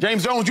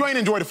 James Jones, you ain't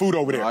enjoy the food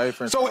over there.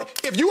 So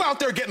if you out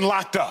there getting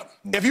locked up,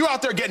 if you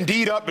out there getting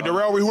D'd up at the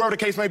railway, whoever the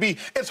case may be,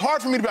 it's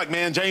hard for me to be like,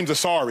 man, James is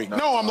sorry.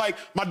 No, I'm like,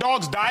 my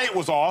dog's diet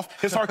was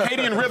off. His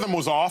circadian rhythm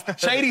was off.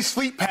 Shady's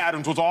sleep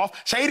patterns was off.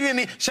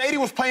 Shady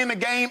was playing the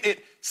game at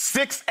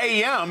 6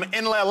 a.m.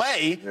 in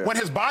L.A. when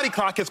his body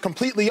clock is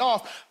completely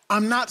off.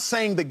 I'm not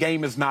saying the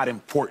game is not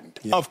important.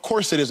 Yeah. Of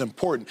course it is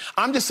important.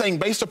 I'm just saying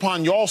based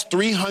upon y'all's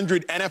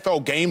 300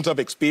 NFL games of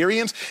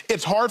experience,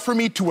 it's hard for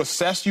me to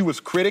assess you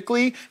as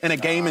critically in a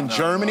game in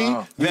Germany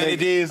than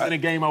it is in a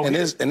game over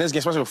here. In this game,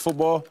 especially with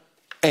football,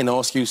 ain't no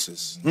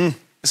excuses.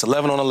 It's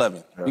 11 on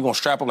 11. We're going to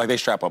strap up like they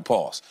strap up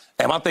pause.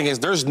 And my thing is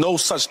there's no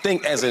such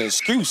thing as an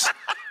excuse.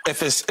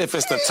 If it's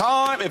the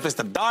time, if it's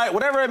the diet,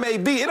 whatever it may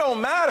be, it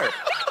don't matter.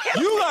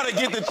 You got to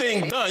get the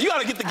thing done. You got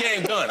to get the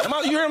game done.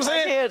 You hear what I'm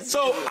saying?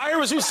 So I hear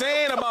what you're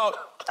saying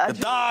about the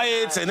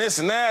diets and this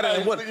and that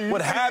and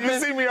what happened. You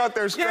see me out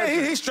there stretching.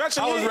 Yeah, he's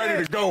stretching. I was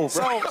ready to go,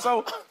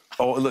 bro.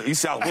 Oh, look, you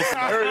see how straight.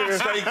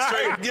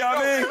 You know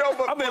what I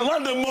mean? I'm in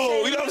London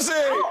mode. You know what I'm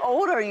saying? How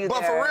old are you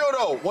But for real,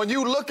 though, when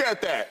you look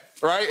at that,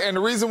 right, and the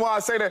reason why I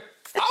say that,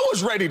 I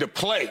was ready to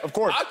play. Of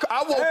course.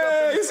 I woke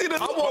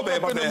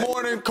up in the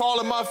morning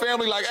calling my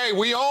family like, hey,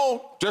 we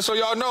on. Just so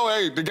y'all know,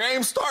 hey, the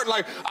game start.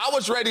 Like, I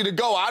was ready to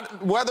go.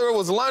 Whether it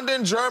was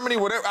London, Germany,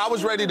 whatever, I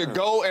was ready to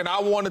go, and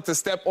I wanted to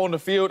step on the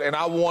field, and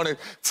I wanted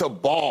to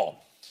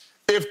ball.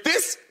 If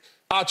this,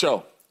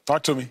 Acho.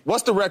 Talk to me.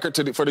 What's the record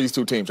for these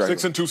two teams right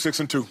 6-2,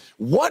 6-2.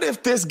 What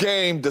if this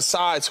game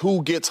decides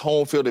who gets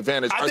home field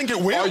advantage? I think it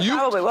will.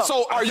 Probably will.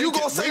 So are you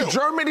going to say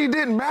Germany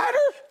didn't matter?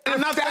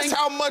 And that's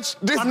how much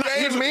this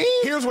game means?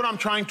 Here's what I'm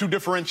trying to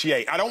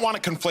differentiate. I don't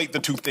want to conflate the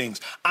two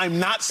things. I'm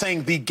not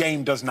saying the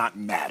game does not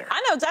matter.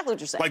 I know exactly what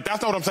you're saying. Like,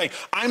 that's not what I'm saying.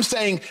 I'm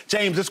saying,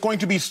 James, it's going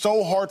to be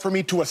so hard for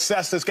me to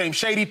assess this game.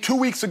 Shady, 2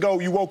 weeks ago,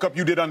 you woke up,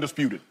 you did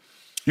Undisputed.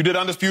 You did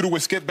Undisputed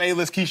with Skip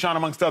Bayless, Keyshawn,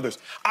 amongst others.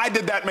 I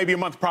did that maybe a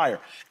month prior.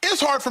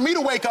 It's hard for me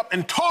to wake up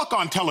and talk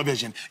on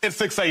television at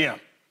 6 a.m.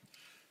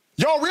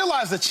 Y'all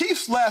realize the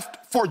Chiefs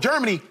left for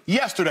Germany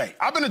yesterday.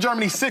 I've been to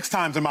Germany 6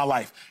 times in my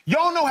life.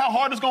 Y'all know how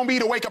hard it's going to be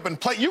to wake up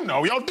and play. You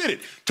know, y'all did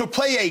it. To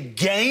play a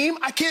game,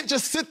 I can't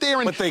just sit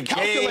there and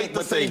calculate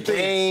the same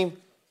thing.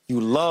 You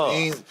love.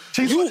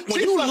 When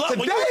you love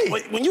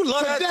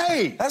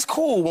that, that's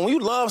cool. When you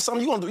love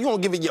something, you're gonna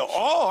give it your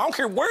all. I don't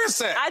care where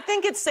it's at. I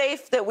think it's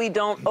safe that we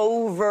don't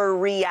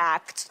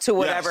overreact to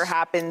whatever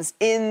happens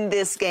in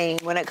this game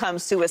when it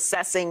comes to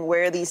assessing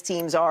where these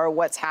teams are,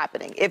 what's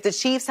happening. If the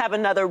Chiefs have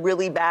another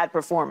really bad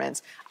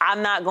performance,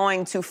 I'm not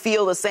going to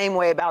feel the same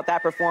way about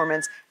that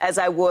performance as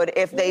I would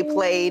if they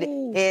played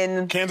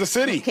in Kansas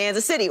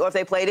City, or if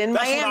they played in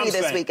Miami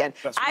this weekend.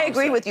 I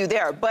agree with you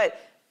there,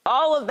 but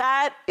all of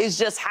that is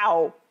just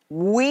how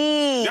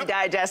we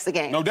digest the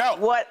game. No doubt.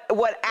 What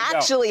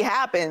actually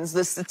happens,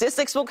 the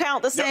statistics will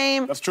count the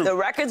same. That's true. The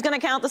record's going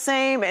to count the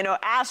same, and an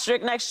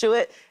asterisk next to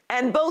it.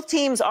 And both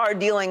teams are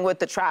dealing with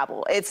the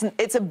travel. It's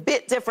a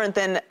bit different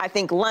than, I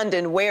think,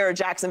 London, where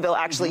Jacksonville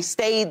actually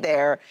stayed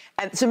there.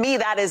 And to me,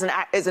 that is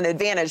an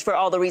advantage for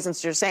all the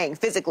reasons you're saying.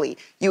 Physically,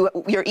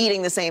 you're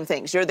eating the same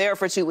things. You're there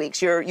for 2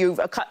 weeks.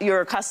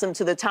 You're accustomed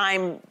to the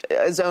time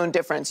zone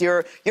difference.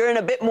 You're in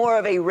a bit more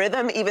of a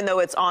rhythm, even though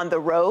it's on the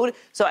road.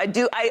 So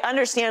I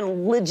understand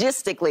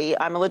logistically.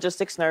 I'm a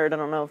logistics nerd. I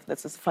don't know if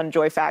that's a fun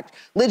joy fact.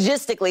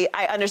 Logistically,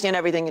 I understand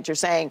everything that you're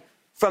saying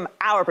from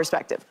our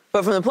perspective.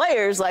 But from the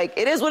players, like,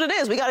 it is what it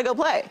is. We got to go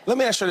play. Let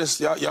me ask you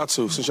this, y'all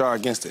too, since y'all are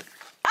against it.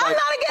 I'm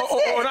not against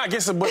it. Or not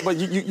against it, but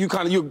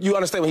you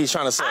understand what he's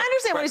trying to say. I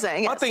understand what he's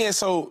saying, yes. My thing is,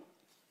 so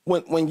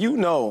when you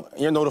know,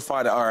 you're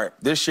notified that, all right,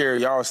 this year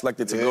y'all are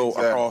selected to go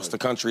across the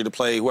country to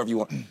play whoever you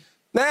want.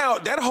 Now,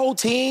 that whole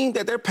team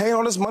that they're paying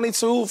all this money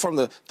to, from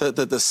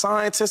the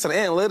scientists and the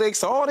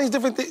analytics, all these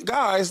different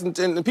guys and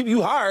the people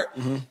you hired,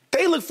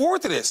 they look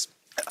forward to this.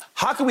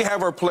 How can we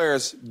have our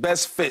players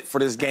best fit for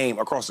this game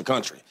across the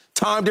country?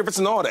 Time difference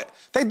and all that.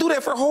 They do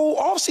that for a whole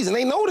offseason.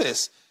 They know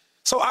this.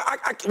 So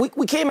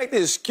we can't make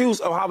the excuse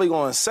of how we're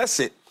going to assess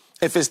it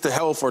if it's the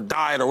health or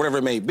diet or whatever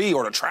it may be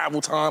or the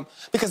travel time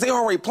because they're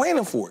already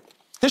planning for it.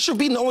 There should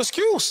be no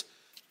excuse.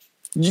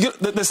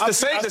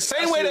 The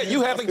same way that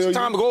you have the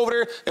time to go over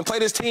there and play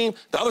this team,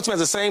 the other team has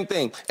the same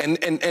thing. And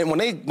when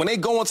they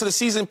go into the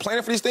season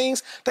planning for these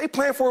things, they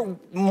plan for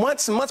it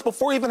months and months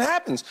before it even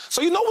happens.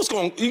 So you know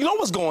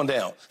what's going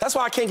down. That's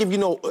why I can't give you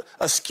no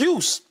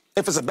excuse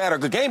if it's a bad or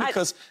good game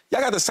because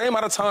y'all got the same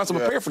amount of time to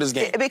prepare for this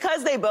game.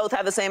 Because they both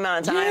have the same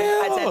amount of time,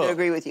 I tend to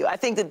agree with you. I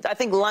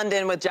think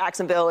London with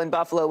Jacksonville and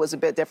Buffalo was a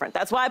bit different.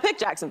 That's why I picked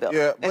Jacksonville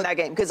in that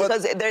game, because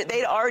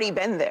they'd already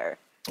been there.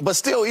 But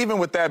still, even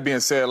with that being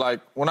said, like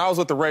when I was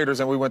with the Raiders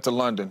and we went to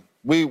London,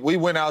 we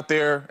went out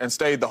there and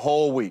stayed the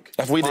whole week.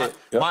 If we did.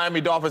 Miami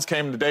Dolphins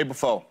came the day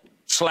before,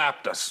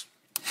 slapped us.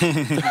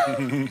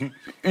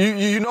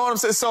 you know what I'm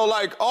saying? So,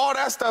 like, all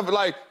that stuff,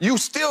 like, you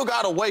still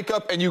got to wake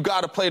up and you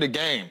got to play the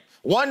game.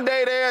 1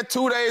 day there,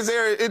 2 days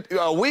there,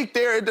 a week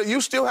there, you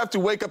still have to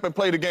wake up and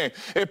play the game.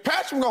 If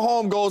Patrick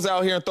Mahomes goes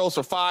out here and throws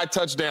for 5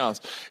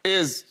 touchdowns,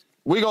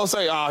 we going to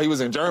say, he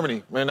was in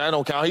Germany. Man, that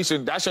don't count.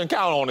 That shouldn't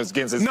count on his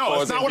against his No,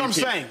 that's not MVP. what I'm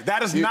saying.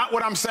 That is not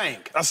what I'm saying.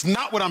 That's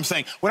not what I'm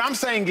saying. What I'm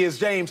saying is,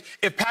 James,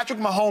 if Patrick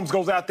Mahomes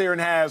goes out there and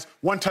has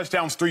 1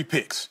 touchdown, 3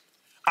 picks,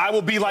 I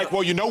will be like,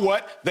 well, you know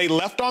what? They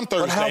left on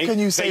Thursday. But how can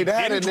you say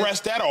that? They didn't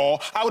rest at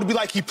all. I would be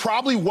like, he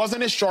probably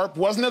wasn't as sharp,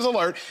 wasn't as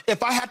alert.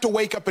 If I had to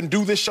wake up and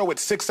do this show at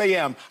 6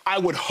 a.m., I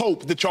would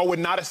hope that y'all would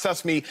not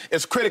assess me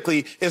as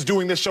critically as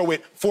doing this show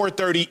at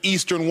 4:30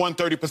 Eastern,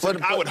 1:30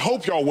 Pacific. I would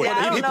hope y'all would. Yeah,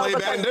 I don't know,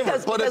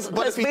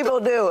 because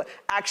people do,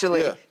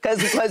 actually.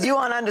 Because you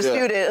on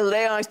Undisputed,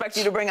 they don't expect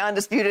you to bring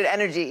Undisputed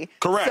energy.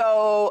 Correct.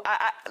 So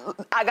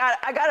I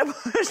got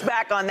to push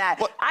back on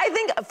that. I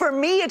think, for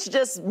me, it's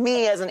just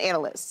me as an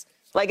analyst.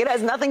 Like, it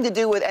has nothing to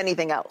do with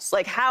anything else.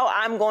 Like, how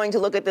I'm going to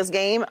look at this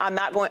game,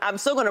 I'm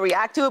still going to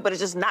react to it, but it's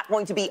just not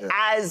going to be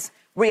as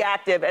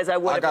reactive as I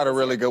would. I got a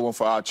really good one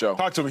for Acho.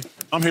 Talk to me.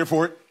 I'm here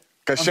for it.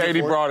 Because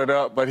Shady brought it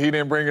up, but he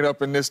didn't bring it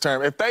up in this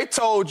term. If they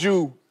told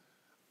you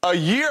a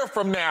year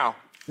from now,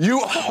 you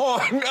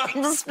are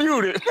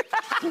Undisputed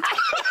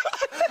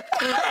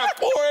at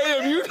 4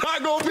 a.m., you're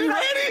not going to be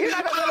ready. You're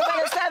not going to go to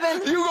bed at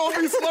 7. You're going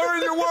to be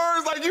slurring your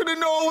words like you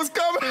didn't know it was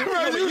coming. You're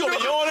going to be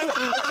yawning.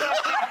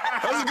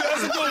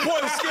 That's a good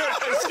point.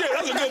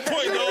 That's a good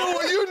point,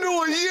 dog. You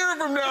knew a year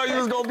from now you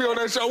was going to be on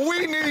that show.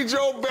 We need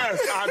your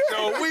best,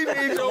 Acho. We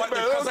need your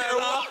best.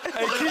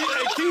 Hey,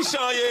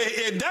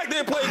 Keyshawn, Dak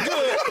didn't play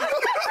good.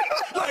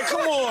 Like,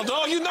 come on,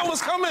 dog. You know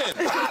what's coming.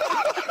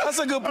 That's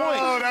a good point.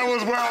 Oh, that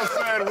was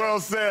well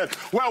said.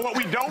 Well, what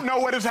we don't know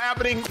what is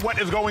happening, what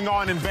is going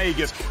on in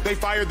Vegas. They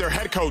fired their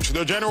head coach,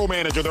 their general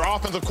manager, their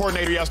offensive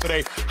coordinator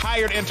yesterday,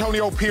 hired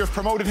Antonio Pierce,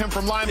 promoted him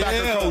from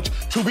linebacker coach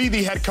to be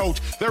the head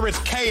coach. There is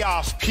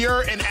chaos,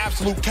 pure and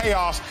absolute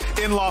chaos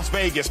in Las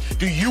Vegas.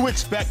 Do you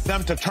expect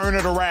them to turn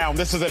it around?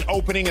 This is an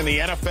opening in the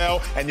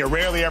NFL, and you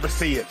rarely ever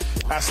see it.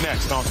 That's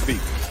next on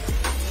Speak.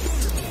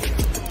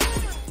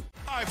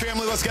 All right,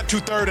 family, let's get to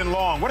third and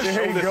long. What a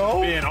show this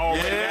has been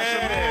already. That's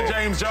your man,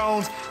 James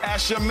Jones.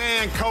 That's your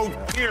man, Coach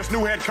Pierce,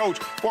 new head coach,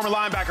 former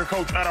linebacker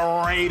coach at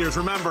the Raiders.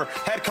 Remember,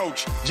 head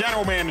coach,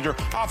 general manager,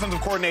 offensive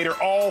coordinator,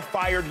 all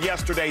fired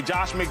yesterday.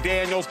 Josh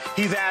McDaniels,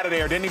 he's out of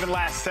there. Didn't even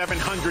last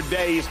 700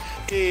 days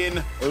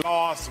in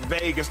Las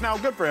Vegas. Now,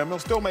 good for him. He'll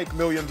still make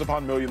millions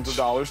upon millions of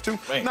dollars to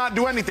not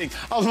do anything.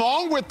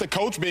 Along with the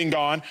coach being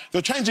gone,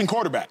 they're changing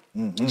quarterback.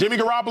 Jimmy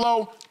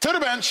Garoppolo to the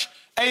bench.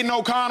 Aiden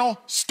O'Connell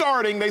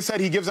starting. They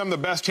said he gives them the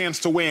best chance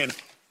to win.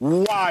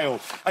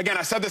 Wild. Again,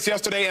 I said this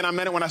yesterday, and I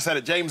meant it when I said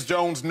it. James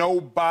Jones,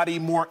 nobody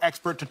more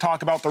expert to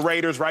talk about the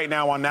Raiders right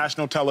now on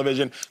national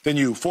television than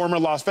you. Former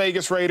Las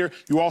Vegas Raider.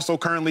 You also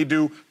currently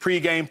do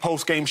pregame,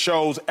 postgame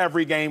shows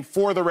every game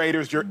for the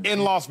Raiders. You're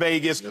in Las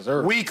Vegas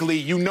weekly.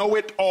 You know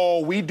it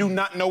all. We do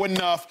not know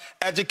enough.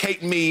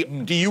 Educate me.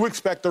 Do you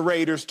expect the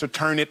Raiders to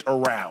turn it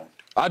around?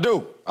 I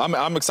do.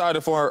 I'm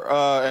excited for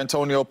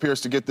Antonio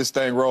Pierce to get this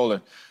thing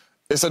rolling.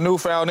 It's a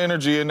newfound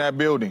energy in that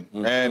building,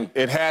 and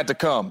it had to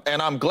come. And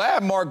I'm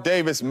glad Mark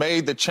Davis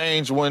made the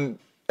change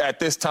at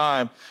this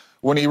time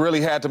when he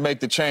really had to make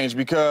the change,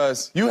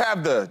 because you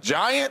have the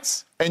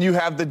Giants and you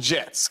have the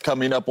Jets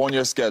coming up on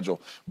your schedule.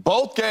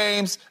 Both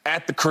games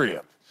at the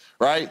crib,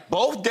 right?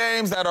 Both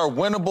games that are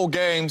winnable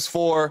games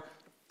for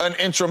an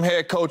interim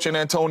head coach in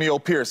Antonio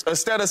Pierce.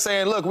 Instead of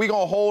saying, look, we're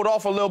going to hold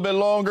off a little bit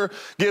longer,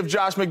 give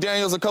Josh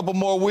McDaniels a couple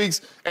more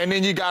weeks, and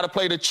then you got to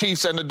play the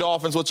Chiefs and the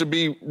Dolphins, which would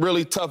be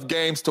really tough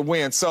games to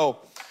win. So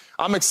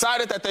I'm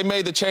excited that they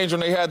made the change when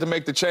they had to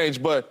make the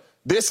change, but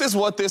this is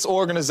what this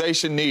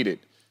organization needed.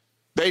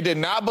 They did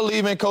not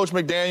believe in Coach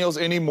McDaniels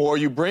anymore.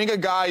 You bring a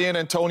guy in,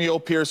 Antonio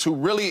Pierce, who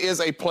really is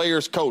a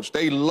player's coach.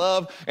 They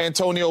love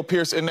Antonio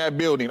Pierce in that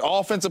building.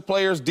 Offensive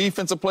players,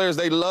 defensive players,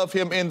 they love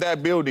him in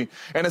that building.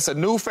 And it's a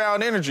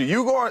newfound energy.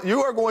 You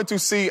are going to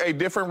see a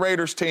different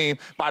Raiders team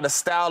by the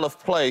style of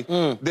play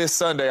this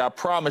Sunday, I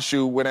promise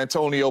you, with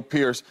Antonio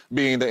Pierce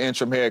being the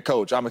interim head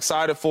coach. I'm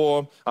excited for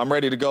him. I'm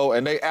ready to go.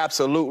 And they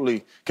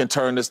absolutely can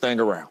turn this thing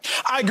around.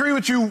 I agree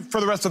with you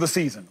for the rest of the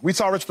season. We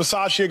saw Rich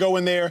Bisaccia go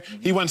in there.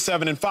 He went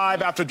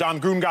 7-5. After John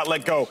Gruden got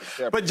let go.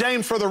 But,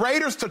 James, for the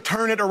Raiders to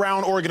turn it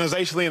around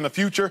organizationally in the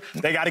future,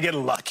 they got to get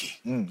lucky.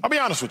 I'll be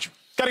honest with you.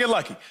 Got to get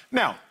lucky.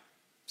 Now,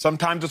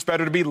 sometimes it's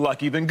better to be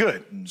lucky than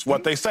good. It's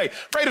what they say.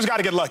 Raiders got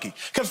to get lucky.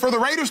 Because for the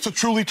Raiders to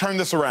truly turn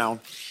this around,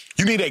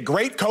 you need a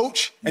great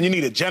coach and you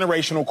need a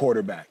generational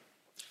quarterback.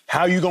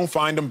 How you going to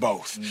find them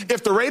both?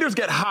 If the Raiders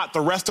get hot the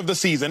rest of the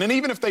season, and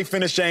even if they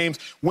finish, James,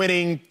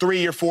 winning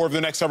 3 or 4 of the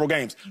next several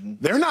games,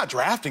 they're not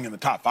drafting in the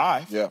top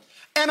 5. Yeah.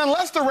 And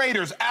unless the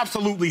Raiders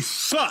absolutely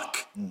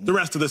suck the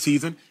rest of the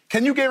season,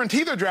 can you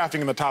guarantee they're drafting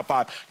in the top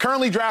 5?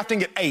 Currently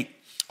drafting at 8.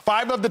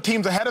 5 of the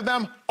teams ahead of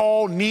them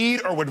all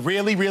need or would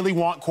really, really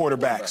want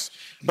quarterbacks.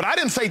 But I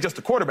didn't say just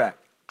a quarterback.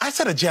 I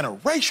said a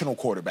generational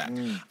quarterback.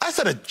 I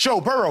said a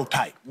Joe Burrow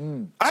type.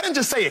 I didn't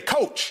just say a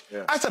coach.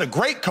 I said a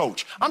great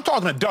coach. I'm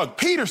talking a Doug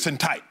Peterson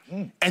type.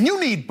 And you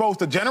need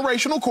both a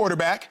generational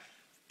quarterback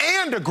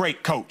and a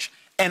great coach.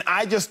 And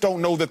I just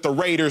don't know that the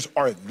Raiders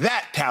are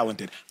that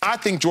talented. I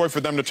think, Joy, for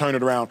them to turn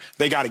it around,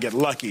 they got to get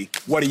lucky.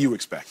 What do you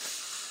expect?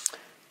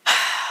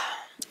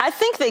 I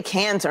think they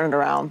can turn it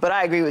around, but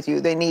I agree with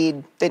you. They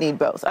need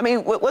both. I mean,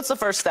 what's the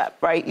first step,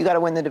 right? You got to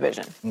win the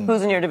division.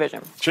 Who's in your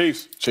division?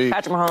 Chiefs.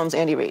 Patrick Mahomes,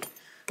 Andy Reid.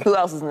 Who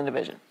else is in the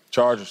division?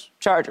 Chargers.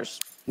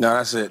 No,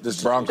 that's it.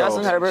 This Broncos.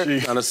 Justin Herbert.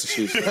 No, that's the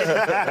Chiefs.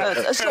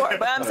 Sure,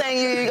 but I'm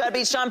saying you got to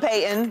beat Sean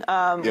Payton.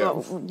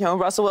 You know,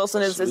 Russell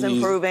Wilson is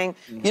improving.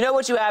 You know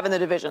what you have in the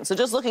division. So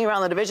just looking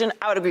around the division,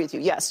 I would agree with you.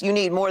 Yes, you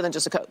need more than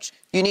just a coach.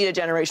 You need a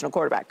generational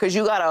quarterback because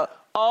you got a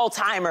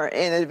all-timer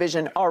in the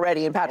division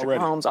already in Patrick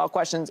Mahomes, all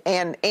questions,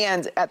 and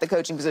at the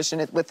coaching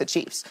position with the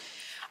Chiefs.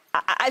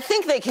 I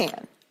think they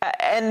can.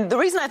 And the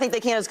reason I think they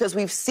can is because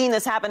we've seen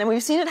this happen, and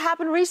we've seen it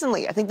happen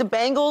recently. I think the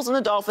Bengals and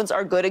the Dolphins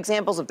are good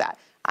examples of that.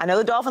 I know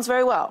the Dolphins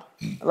very well.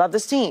 I love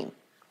this team.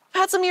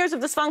 I've had some years of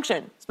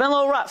dysfunction. It's been a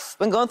little rough.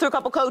 Been going through a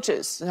couple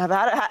coaches. And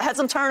I've had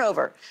some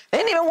turnover. They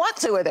didn't even want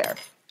Tua there.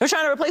 They're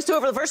trying to replace Tua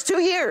over the first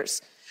 2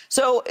 years.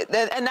 So,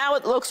 and now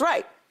it looks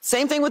right.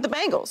 Same thing with the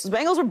Bengals. The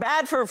Bengals were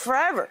bad for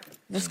forever.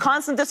 Just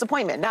constant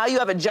disappointment. Now you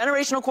have a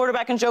generational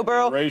quarterback in Joe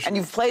Burrow, and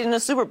you've played in a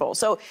Super Bowl.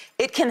 So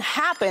it can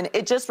happen.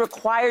 It just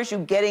requires you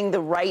getting the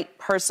right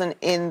person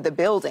in the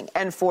building.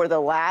 And for the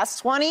last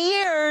 20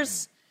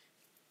 years,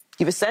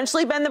 you've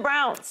essentially been the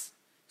Browns.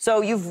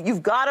 So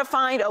you've got to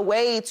find a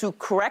way to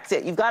correct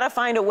it. You've got to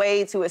find a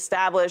way to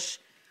establish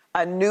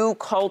a new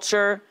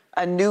culture,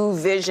 a new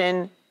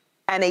vision,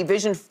 and a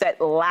vision that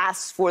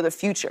lasts for the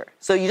future.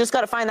 So you just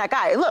got to find that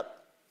guy. And look,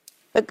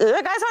 that guy's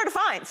hard to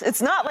find.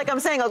 It's not like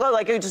I'm saying,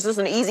 like it's just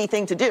an easy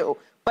thing to do.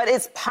 But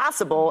it's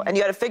possible, and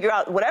you got to figure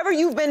out whatever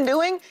you've been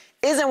doing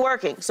isn't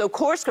working. So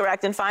course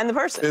correct and find the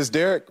person. Is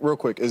Derek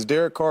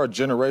Carr a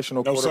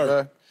generational quarterback?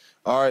 Sir.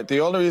 All right,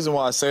 the only reason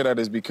why I say that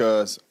is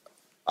because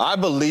I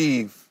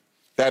believe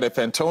that if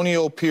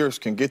Antonio Pierce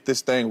can get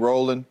this thing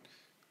rolling,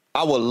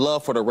 I would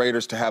love for the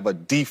Raiders to have a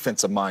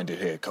defensive-minded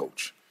head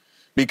coach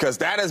because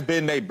that has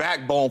been their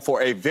backbone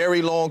for a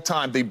very long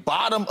time, the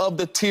bottom of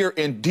the tier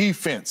in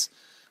defense.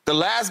 The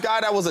last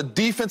guy that was a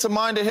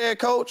defensive-minded head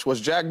coach was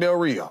Jack Del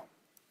Rio.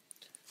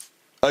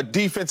 A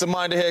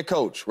defensive-minded head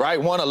coach, right?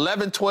 Won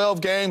 11,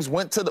 12 games,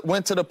 went to the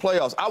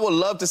playoffs. I would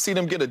love to see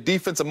them get a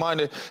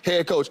defensive-minded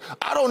head coach.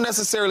 I don't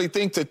necessarily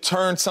think to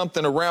turn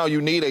something around, you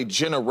need a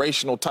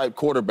generational-type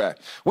quarterback.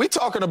 We're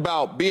talking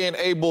about being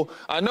able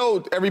 – I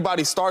know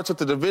everybody starts with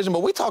the division,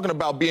 but we're talking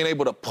about being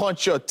able to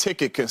punch your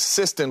ticket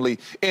consistently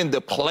in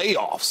the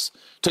playoffs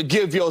to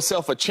give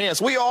yourself a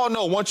chance. We all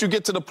know once you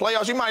get to the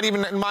playoffs, you might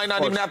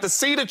not even have to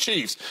see the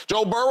Chiefs.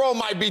 Joe Burrow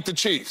might beat the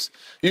Chiefs.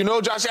 You know,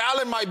 Josh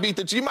Allen might beat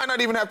the Chiefs. You might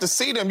not even have to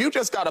see them. You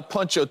just got to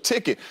punch your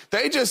ticket.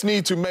 They just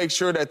need to make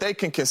sure that they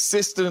can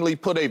consistently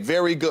put a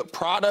very good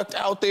product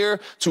out there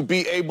to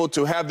be able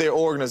to have their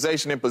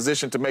organization in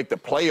position to make the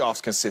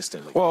playoffs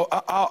consistently. Well,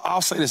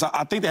 I'll say this.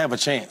 I think they have a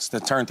chance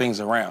to turn things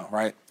around,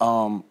 right?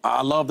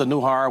 I love the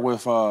new hire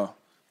with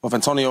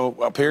Antonio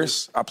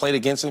Pierce. I played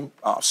against him.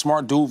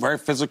 Smart dude, very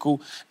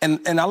physical. And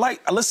I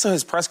listened to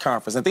his press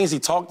conference and things he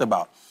talked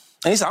about.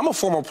 And he said, I'm a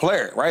former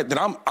player, right? That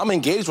I'm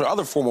engaged with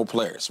other former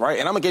players, right?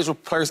 And I'm engaged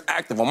with players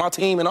active on my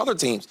team and other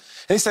teams.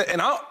 And he said,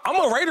 and I'm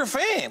a Raider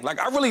fan. Like,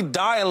 I really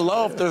die and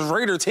love this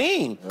Raider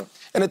team. Yeah.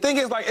 And the thing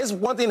is, like, it's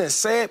one thing that's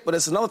said, but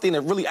it's another thing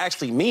that really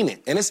actually mean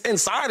it. And it's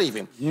inside of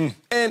him.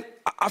 And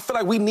I feel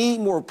like we need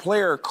more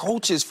player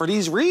coaches for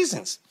these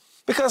reasons.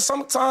 Because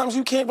sometimes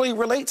you can't really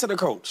relate to the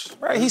coach,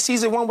 right? He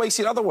sees it one way,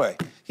 see it the other way.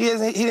 He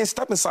didn't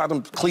step inside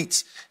them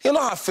cleats. He don't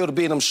know how it feel to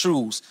be in them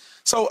shoes.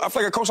 So I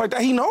feel like a coach like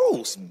that, he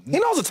knows. He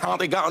knows the talent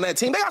they got on that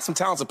team. They got some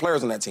talented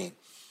players on that team,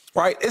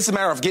 right? It's a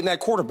matter of getting that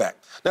quarterback.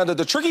 Now,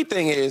 the tricky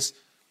thing is,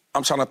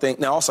 I'm trying to think.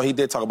 Now, also, he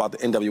did talk about the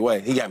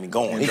NWA. He got me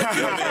going. They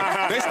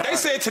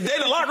said today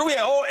in the locker room we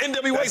had all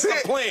NWA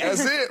stuff playing.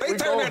 That's it. They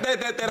turned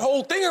that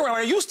whole thing around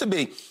like it used to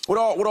be with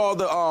all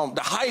the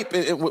hype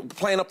and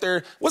playing up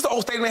there. What's the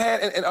old stadium they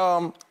had?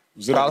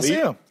 Was it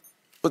Coliseum?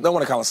 But no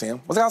one at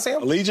Coliseum. Was it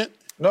Coliseum? Allegiant?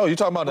 No, you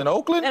talking about in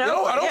Oakland? In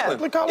Oakland, yeah.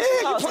 Oakland.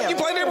 Yeah, you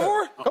played there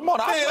before? Come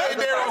on, I played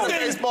there on the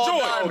baseball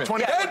diamond.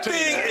 That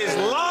thing is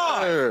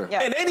live.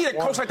 Yeah. And they need a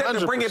coach like that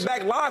to bring it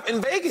back live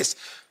in Vegas.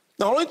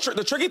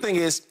 The tricky thing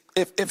is,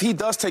 if he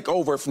does take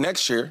over for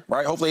next year,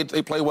 right, hopefully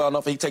they play well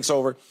enough and he takes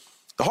over,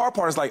 the hard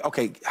part is like,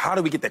 okay, how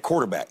do we get that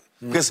quarterback?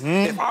 Because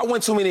if I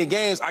win too many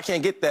games, I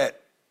can't get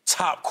that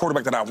top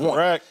quarterback that I want.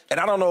 Correct. And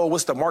I don't know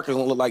what's the market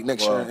going to look like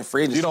next year in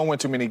free agency. You don't win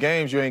too many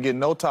games, you ain't getting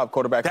no top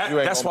quarterback.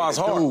 That's why it's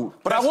hard. Dude.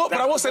 But I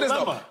will say this,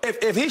 dilemma. though.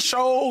 If he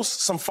shows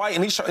some fight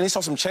and he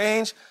shows some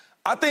change,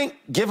 I think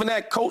giving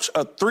that coach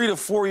a 3 to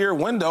 4 year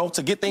window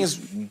to get things.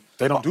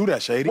 They don't do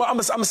that, Shady. Well, I'm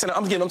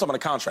talking about a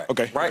contract.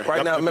 Okay. Right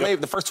Yep, now,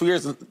 maybe the first 2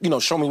 years,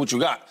 show me what you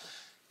got.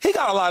 He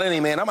got a lot in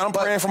him, man. I'm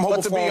praying from hope.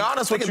 But to be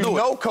honest with you,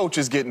 no coach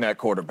is getting that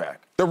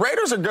quarterback. The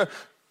Raiders are good.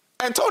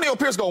 Antonio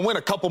Pierce going to win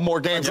a couple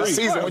more games this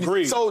season.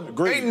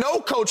 Ain't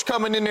no coach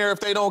coming in there if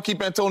they don't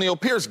keep Antonio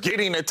Pierce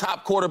getting a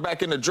top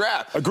quarterback in the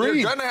draft. Agreed.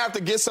 You're going to have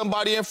to get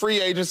somebody in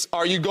free agents.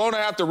 Are you going to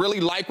have to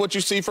really like what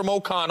you see from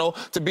O'Connell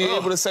to be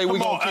able to say we're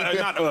going to keep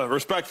him? Not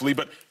respectfully,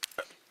 but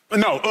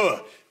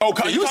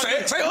Okay, you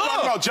say talking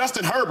about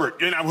Justin Herbert,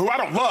 who I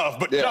don't love,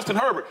 but Justin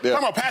Herbert. You're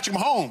talking about Patrick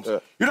Mahomes. Yeah.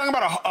 You're talking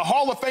about a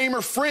Hall of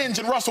Famer fringe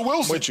and Russell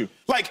Wilson. With you.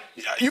 Like,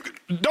 you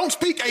don't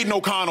speak Aiden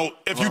O'Connell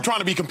if you're trying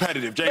to be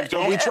competitive, James. Here's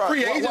what I would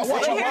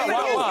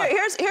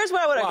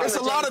agree. There's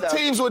a lot of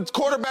teams with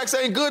quarterbacks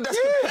ain't good. That's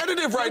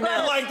competitive right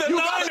now. Like the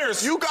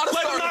Niners. You got to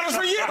start. Like the Niners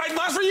for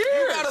years.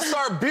 You got to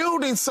start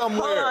building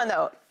somewhere. Hold on,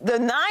 though. The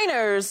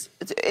Niners,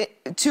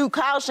 to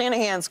Kyle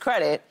Shanahan's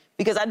credit,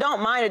 because I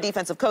don't mind a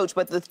defensive coach,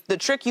 but the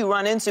trick you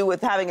run into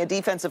with having a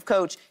defensive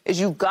coach is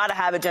you've got to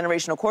have a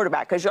generational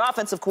quarterback because your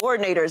offensive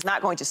coordinator is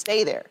not going to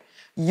stay there.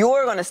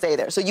 You're going to stay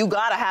there. So you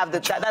got to have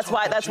that's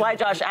why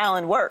Josh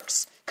Allen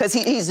works, because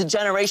he's a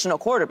generational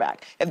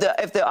quarterback. If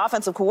the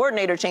offensive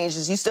coordinator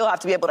changes, you still have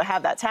to be able to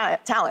have that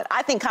talent.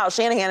 I think Kyle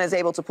Shanahan is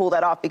able to pull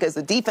that off because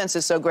the defense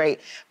is so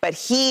great, but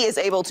he is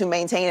able to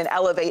maintain and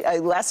elevate a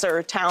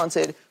lesser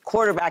talented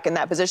quarterback in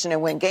that position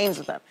and win games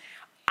with them.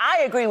 I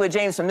agree with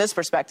James from this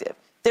perspective.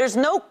 There's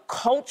no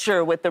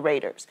culture with the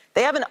Raiders.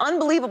 They have an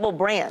unbelievable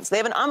brand. They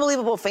have an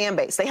unbelievable fan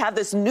base. They have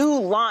this new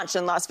launch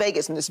in Las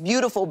Vegas in this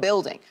beautiful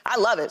building. I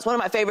love it. It's one of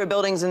my favorite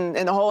buildings in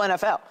the whole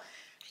NFL.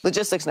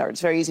 Logistics nerd.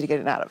 It's very easy to get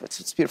in and out of.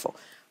 It's beautiful.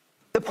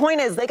 The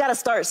point is, they got to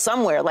start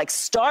somewhere. Like,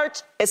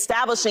 start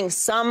establishing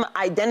some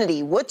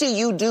identity. What do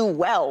you do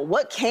well?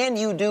 What can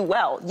you do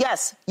well?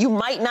 Yes, you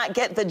might not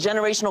get the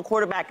generational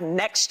quarterback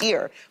next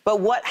year, but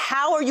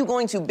how are you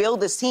going to build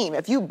this team?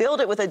 If you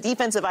build it with a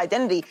defensive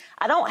identity,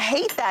 I don't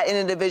hate that in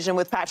a division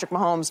with Patrick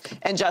Mahomes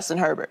and Justin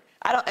Herbert.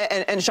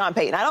 And Sean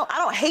Payton. I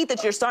don't hate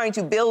that you're starting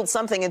to build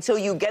something until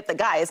you get the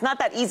guy. It's not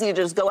that easy to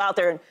just go out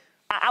there and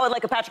I would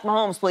like a Patrick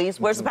Mahomes, please.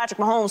 Where's the Patrick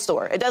Mahomes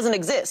store? It doesn't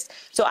exist.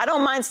 So I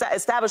don't mind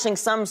establishing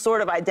some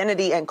sort of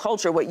identity and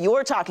culture, what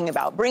you're talking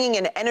about, bringing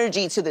an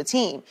energy to the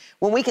team.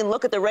 When we can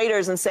look at the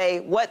Raiders and say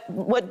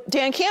what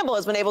Dan Campbell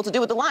has been able to do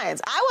with the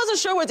Lions. I wasn't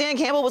sure what Dan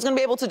Campbell was going to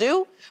be able to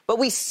do, but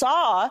we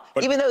saw,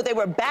 even though they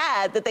were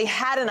bad, that they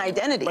had an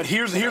identity. But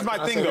here's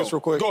my thing, though. Real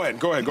quick?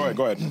 Go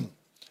ahead.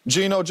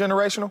 Geno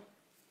generational?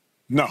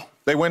 No.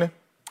 They winning?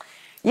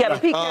 Yeah,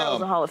 but Pete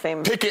Carroll's a Hall of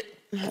Fame Pickett.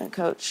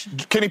 Coach.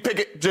 Kenny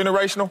Pickett,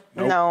 generational?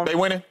 No. They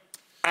winning?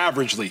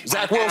 Averagely.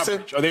 Zach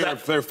Wilson?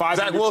 They're 500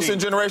 Zach Wilson,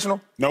 team. generational?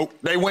 Nope.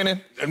 They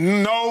winning?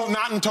 No,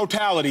 not in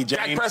totality,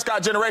 James. Dak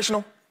Prescott,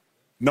 generational?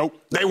 Nope.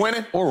 They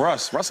winning? Or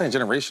Russ. Russ ain't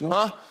generational.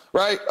 Huh?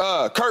 Right?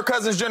 Kirk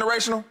Cousins,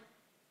 generational?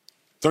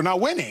 They're not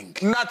winning.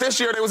 Not this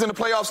year. They was in the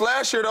playoffs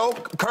last year, though.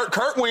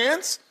 Kirk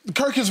wins.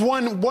 Kirk has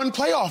won one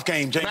playoff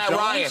game, James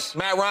Jones.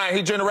 Matt Ryan,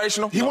 he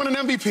generational? He won an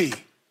MVP.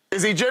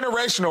 Is he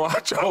generational?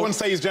 I wouldn't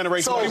say he's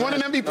generational. So, he won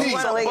an MVP.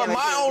 But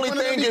my only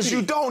thing is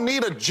you don't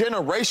need a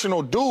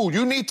generational dude.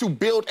 You need to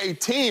build a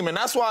team. And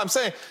that's why I'm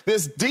saying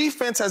this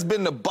defense has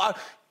been the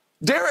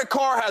Derek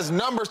Carr has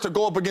numbers to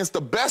go up against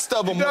the best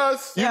of them. He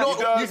does.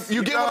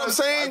 You get what I'm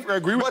saying? I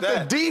agree with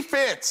that. But the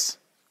defense,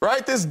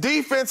 right? This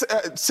defense,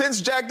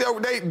 since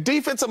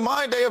defensive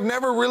mind, they have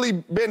never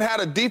really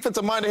had a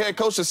defensive-minded head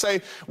coach to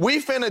say,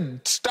 we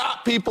finna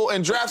stop people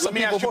and draft some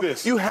people. Let me ask you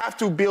this. You have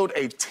to build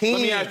a team.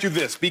 Let me ask you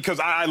this, because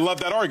I love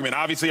that argument.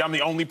 Obviously, I'm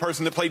the only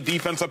person that played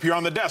defense up here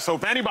on the desk. So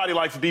if anybody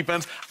likes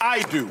defense,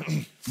 I do.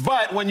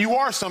 But when you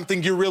are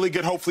something, you're really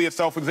good, hopefully, at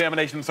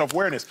self-examination and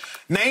self-awareness.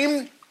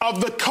 Name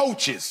of the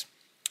coaches.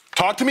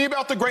 Talk to me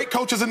about the great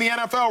coaches in the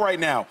NFL right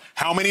now.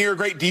 How many are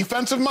great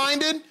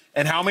defensive-minded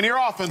and how many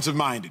are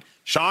offensive-minded?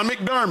 Sean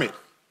McDermott.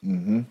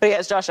 Mm-hmm. But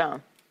yes, Josh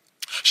Allen.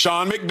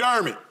 Sean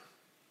McDermott.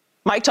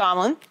 Mike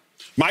Tomlin.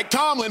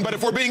 But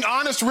if we're being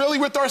honest really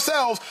with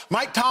ourselves,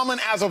 Mike Tomlin,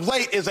 as of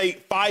late, is a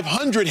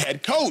 500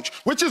 head coach,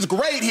 which is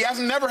great. He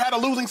hasn't never had a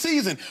losing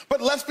season. But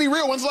let's be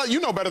real.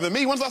 You know better than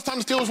me. When's the last time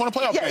the Steelers won a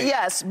playoff game?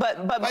 Yes,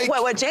 but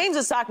what James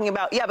is talking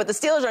about, but the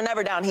Steelers are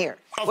never down here.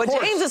 What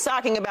James is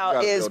talking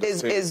about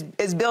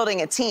is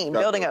building a team,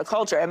 building a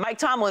culture. And Mike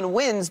Tomlin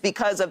wins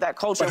because of that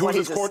culture when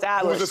he's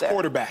established. Who was his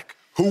quarterback?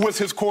 Who was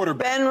his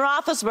quarterback? Ben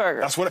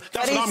Roethlisberger. That's what I'm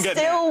getting at. But he's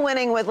still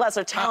winning with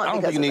lesser talent. I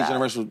don't think you need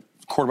generational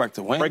quarterback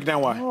to win. Break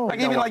down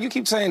why. You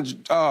keep saying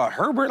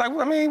Herbert.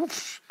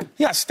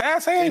 He got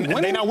stats and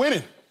they're not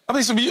winning.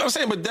 I'm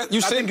saying, but I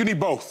think you need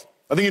both.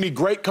 I think you need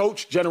great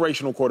coach,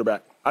 generational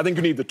quarterback. I think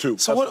you need the two.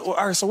 So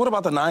what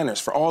about the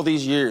Niners for all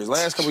these years,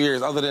 last couple of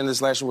years, other than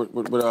this last year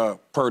with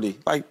Purdy?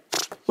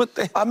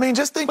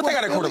 Just think what they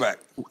got at quarterback.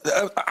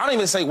 I don't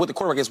even say what the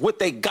quarterback is. What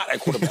they got at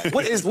quarterback.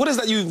 what is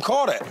that you even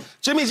call that?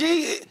 Jimmy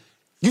G.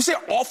 You see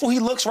how awful he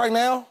looks right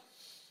now?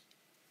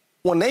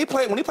 When he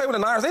played with the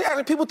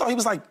Niners, people thought he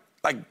was like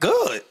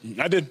good.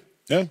 I did.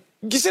 Yeah.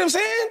 You see what I'm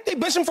saying? They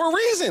bench him for a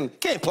reason.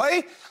 Can't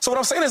play. So what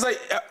I'm saying is, like,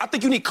 I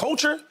think you need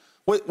culture.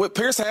 What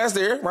Pierce has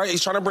there, right?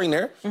 He's trying to bring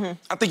there. Mm-hmm.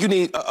 I think you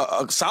need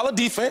a solid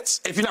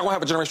defense if you're not going to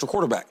have a generational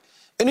quarterback.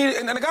 And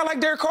a guy like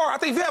Derek Carr, I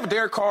think if you have a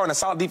Derek Carr and a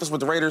solid defense with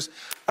the Raiders,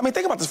 I mean,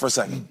 think about this for a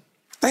second.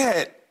 They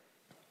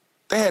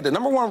had the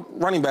number one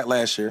running back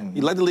last year.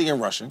 He led the league in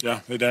rushing. Yeah,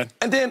 they did.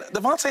 And then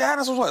Devontae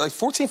Adams was what, like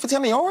 14,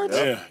 15 yards?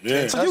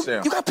 Yeah. So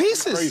you got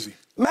pieces. Crazy.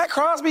 Matt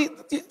Crosby,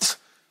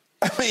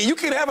 I mean, you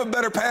can have a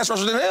better pass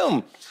rusher than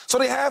him. So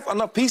they have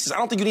enough pieces. I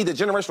don't think you need a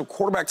generational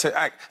quarterback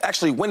to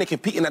actually win and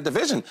compete in that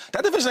division.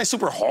 That division ain't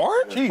super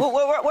hard. Well,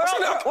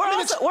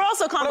 we're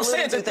also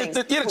convoluting two things.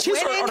 The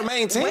Chiefs are the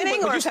main team.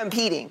 Winning or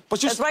competing.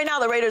 Because right now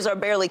the Raiders are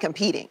barely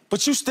competing.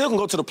 But you still can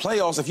go to the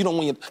playoffs if you don't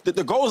win.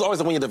 The goal is always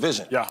to win your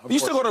division. Yeah, you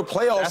still go to the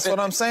playoffs. That's what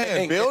I'm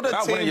saying. Build a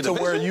team to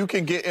where you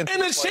can get into.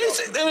 And the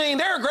Chiefs, I mean,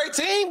 they're a great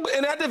team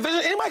in that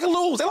division. Anybody can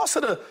lose. They lost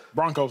to the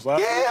Broncos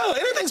last. Yeah,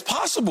 anything's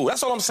possible.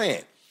 That's all I'm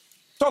saying.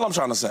 That's all I'm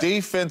trying to say.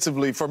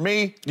 Defensively, for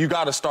me, you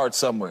got to start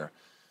somewhere.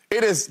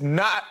 It is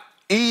not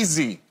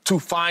easy to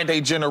find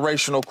a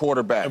generational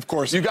quarterback. Of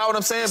course. You got what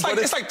I'm saying?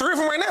 It's like three of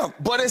them right now.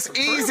 But it's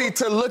easy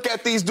to look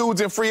at these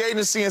dudes in free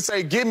agency and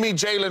say, give me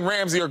Jalen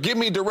Ramsey or give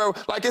me Darrell.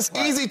 Like, it's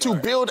easy to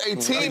build a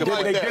team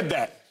like They that. did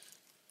that.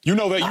 You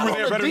know that you were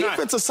there better than the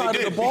defensive side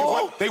of the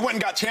ball. They went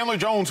and got Chandler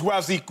Jones, who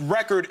has the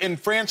record in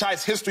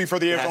franchise history for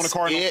the Arizona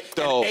Cardinals,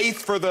 and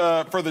eighth for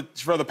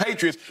the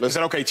Patriots. They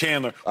said, okay,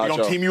 Chandler, we're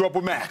going to team you up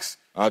with Max.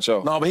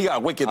 Acho. No, but he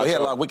got wicked. He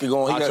had a lot of wicked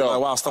going. He got a lot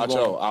of wild stuff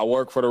going. I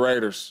work for the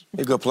Raiders.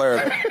 He's a good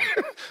player.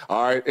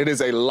 All right. It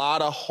is a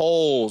lot of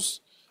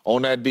holes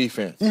on that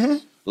defense.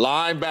 Mm-hmm.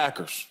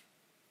 Linebackers.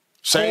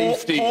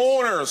 Safety.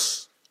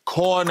 Corners.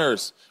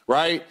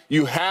 Right?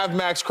 You have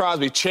Max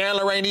Crosby.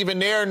 Chandler ain't even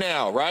there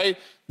now, right?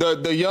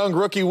 The young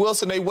rookie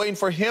Wilson, they waiting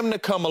for him to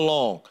come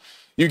along.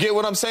 You get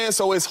what I'm saying?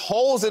 So it's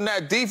holes in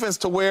that defense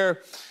to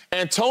where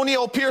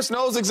Antonio Pierce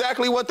knows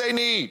exactly what they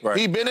need. Right.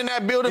 He's been in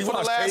that building for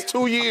the last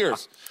 2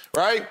 years.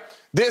 Right?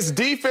 This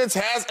defense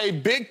has a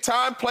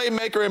big-time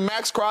playmaker in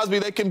Max Crosby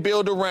they can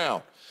build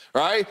around,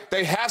 right?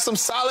 They have some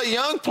solid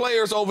young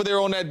players over there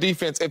on that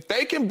defense. If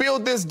they can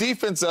build this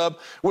defense up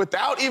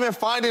without even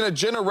finding a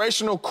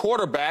generational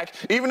quarterback,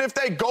 even if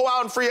they go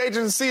out in free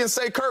agency and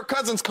say, Kirk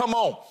Cousins, come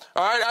on, all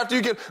right? After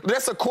you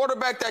that's a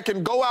quarterback that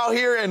can go out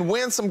here and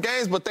win some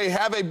games, but they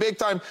have a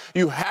big-time.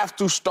 You have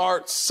to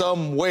start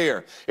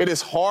somewhere. It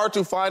is hard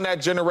to find that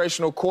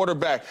generational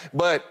quarterback,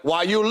 but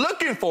while you're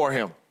looking for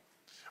him,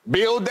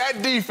 build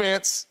that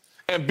defense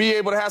and be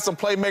able to have some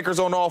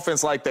playmakers on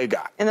offense like they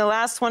got. In the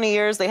last 20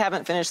 years, they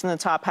haven't finished in the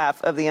top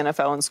half of the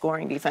NFL in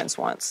scoring defense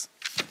once.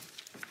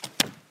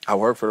 I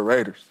work for the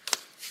Raiders.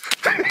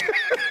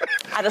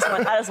 I just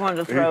wanted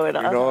to throw it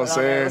on. You know what I'm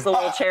saying? It was a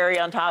little cherry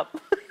on top.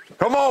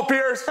 Come on,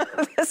 Pierce.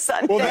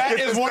 Well, that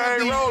is one of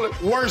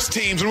the worst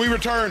teams. When we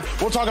return,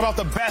 we'll talk about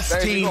the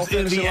best teams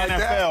in the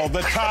NFL,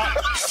 the top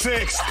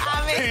 6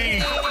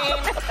 teams.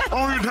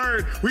 When we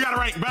return, we got to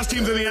rank best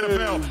teams in the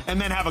NFL and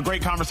then have a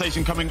great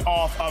conversation coming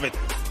off of it.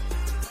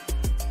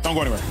 Don't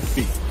go anywhere.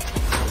 Be.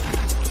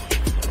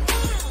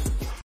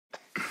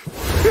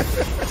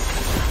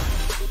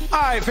 All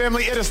right,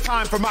 family, it is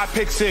time for my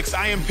pick 6.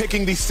 I am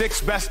picking the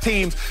 6 best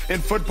teams in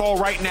football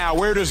right now.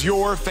 Where does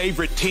your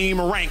favorite team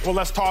rank? Well,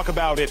 let's talk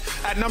about it.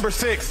 At number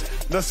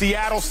 6, the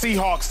Seattle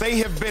Seahawks. They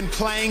have been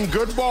playing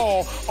good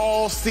ball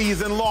all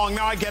season long.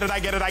 Now, I get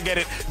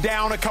it.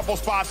 Down a couple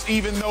spots,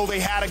 even though they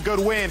had a good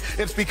win.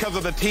 It's because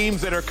of the teams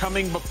that are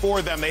coming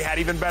before them. They had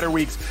even better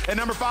weeks. At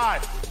number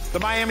 5, the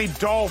Miami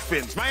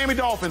Dolphins. Miami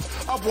Dolphins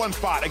up 1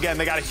 spot. Again,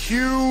 they got a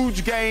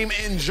huge game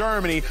in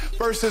Germany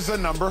versus the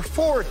number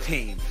 4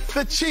 team,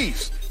 the Chiefs.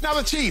 Now,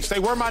 the Chiefs, they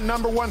were my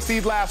number 1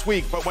 seed last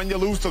week, but when you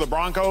lose to the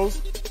Broncos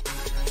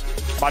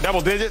by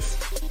double digits,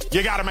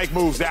 you got to make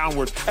moves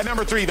downwards. At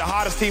number 3, the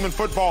hottest team in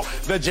football,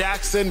 the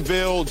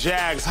Jacksonville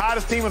Jags.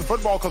 Hottest team in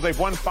football because they've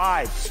won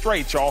 5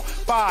 straight, y'all.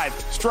 5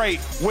 straight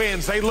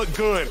wins. They look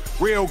good,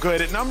 real good.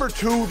 At number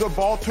 2, the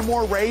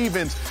Baltimore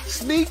Ravens.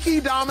 Sneaky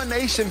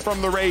domination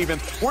from the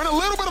Ravens. We're in a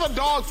little bit of a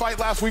dogfight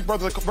last week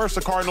versus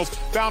the Cardinals.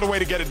 Found a way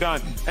to get it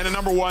done. And at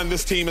number 1,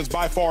 this team is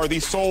by far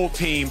the sole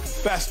team,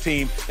 best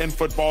team in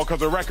football because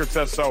the record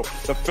says so.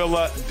 The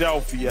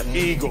Philadelphia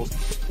Eagles.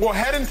 We'll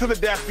head into the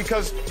deck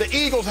because the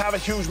Eagles have a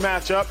huge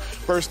matchup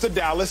versus the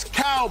Dallas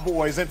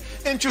Cowboys. And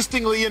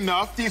interestingly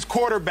enough, these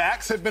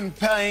quarterbacks have been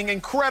playing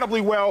incredibly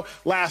well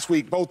last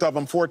week. Both of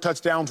them, 4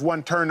 touchdowns,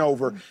 1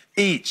 turnover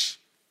each.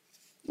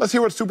 Let's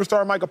hear what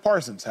superstar Micah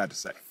Parsons had to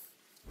say.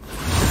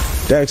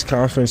 Dak's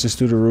confidence is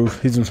through the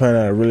roof. He's been playing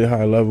at a really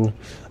high level.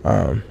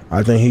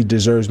 I think he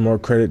deserves more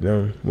credit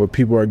than what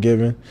people are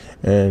giving.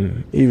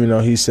 And even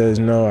though he says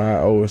no,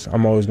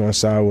 I'm always going to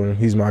side with him.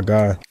 He's my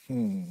guy.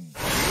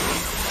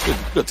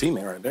 Good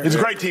teammate right there. He's a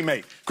great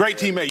teammate. Great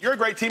teammate. You're a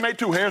great teammate,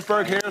 too.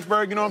 Harrisburg, you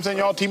know what I'm saying?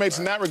 Y'all teammates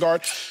in that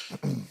regard.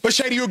 But,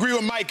 Shay, do you agree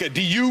with Micah?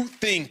 Do you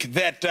think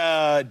that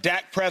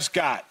Dak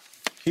Prescott,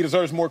 he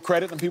deserves more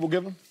credit than people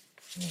give him?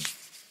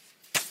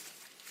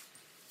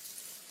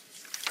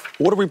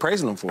 What are we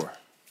praising him for?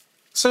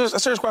 A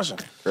serious question.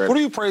 What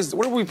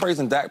are we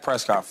praising Dak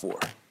Prescott for?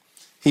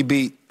 He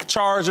beat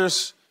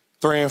Chargers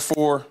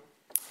 3-4,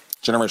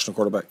 generational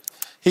quarterback.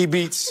 He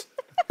beats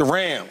the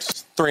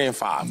Rams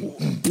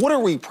 3-5. What are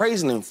we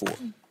praising him for?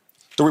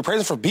 Do we praise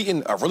him for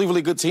beating a really,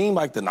 really good team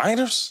like the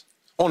Niners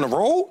on the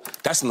road?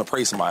 That's something to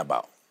praise somebody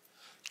about.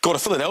 Go to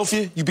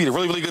Philadelphia, you beat a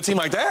really, really good team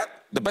like that,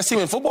 the best team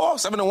in football,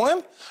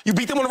 7-1. You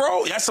beat them on the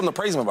road. That's something to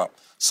praise him about.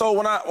 So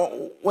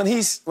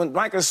when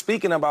Mike is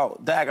speaking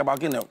about Dak, about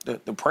getting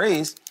the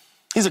praise,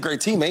 he's a great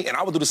teammate, and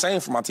I would do the same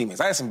for my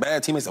teammates. I had some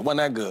bad teammates that wasn't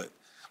that good.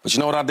 But you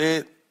know what I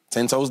did?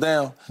 10 toes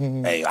down.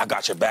 Hey, I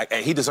got your back.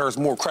 Hey, he deserves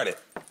more credit.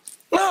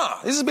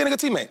 Nah, this is being a good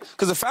teammate.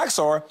 Because the facts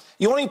are,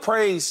 you only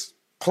praise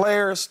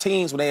players,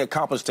 teams when they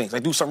accomplish things.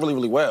 They do something really,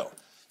 really well.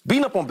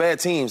 Beating up on bad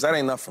teams, that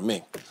ain't enough for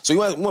me. So you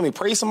want me to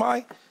praise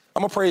somebody?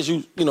 I'm going to praise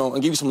you,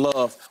 and give you some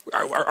love.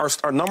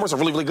 Our numbers are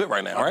really, really good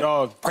right now, right?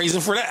 Dog. Praise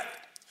him for that.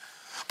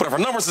 But if our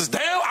numbers is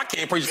down, I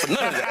can't praise you for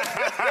none of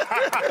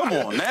that. Come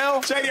on now.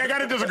 Shady, I got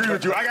to disagree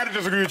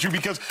with you.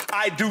 Because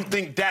I do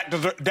think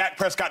Dak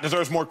Prescott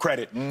deserves more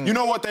credit. You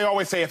know what they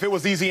always say, if it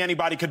was easy,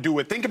 anybody could do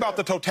it. Think about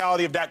the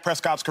totality of Dak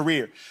Prescott's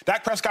career.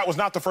 Dak Prescott was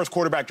not the first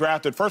quarterback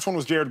drafted. First one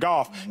was Jared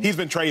Goff. He's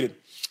been traded.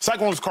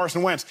 Second one was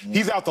Carson Wentz.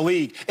 He's out the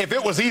league. If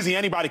it was easy,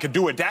 anybody could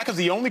do it. Dak is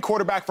the only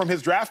quarterback from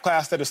his draft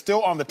class that is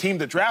still on the team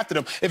that drafted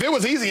him. If it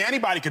was easy,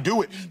 anybody could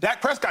do it.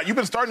 Dak Prescott, you've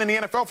been starting in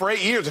the NFL for 8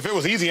 years. If it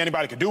was easy,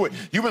 anybody could do it.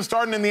 You've been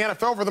starting in the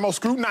NFL for the most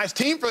scrutinized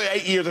team for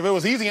 8 years. If it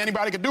was easy,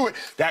 anybody could do it.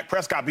 Dak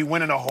Prescott be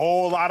winning a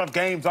whole lot of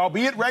games,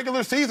 albeit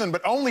regular season,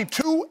 but only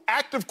 2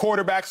 active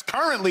quarterbacks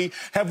currently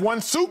have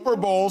won Super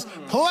Bowls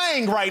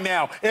playing right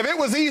now. If it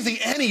was easy,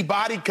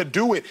 anybody could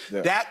do it.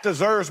 Yeah. Dak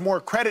deserves more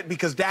credit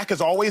because Dak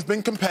has always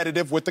been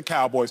competitive with the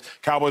Cowboys.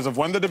 Cowboys have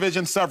won the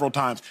division several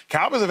times.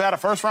 Cowboys have had a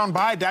first-round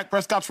bye Dak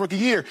Prescott's rookie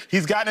year.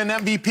 He's gotten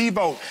an MVP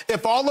vote.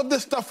 If all of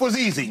this stuff was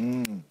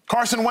easy,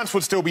 Carson Wentz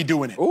would still be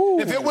doing it. Ooh.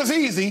 If it was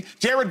easy,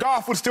 Jared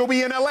Goff would still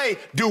be in L.A.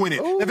 doing it.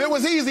 Ooh. If it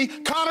was easy,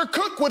 Connor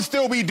Cook would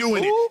still be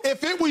doing it.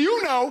 If it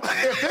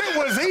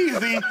was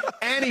easy,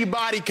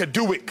 anybody could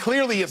do it.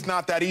 Clearly, it's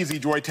not that easy,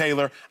 Joy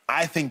Taylor.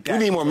 I think we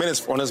need more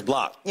minutes on this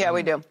block. Yeah,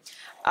 we do.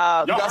 You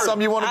got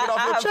something you want to get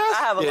off your chest?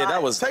 I have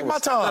a lot. Take my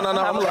time. No,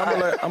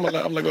 I'm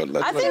gonna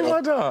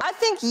go. I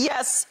think,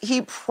 yes,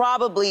 he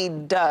probably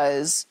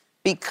does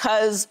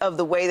because of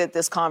the way that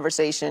this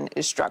conversation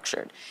is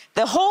structured.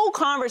 The whole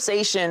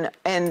conversation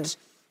and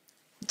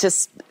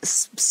just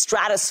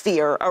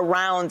stratosphere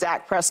around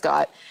Dak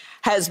Prescott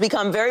has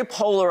become very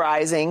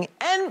polarizing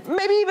and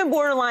maybe even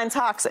borderline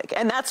toxic.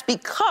 And that's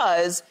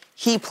because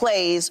he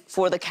plays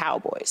for the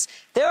Cowboys.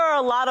 There are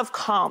a lot of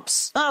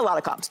comps, not a lot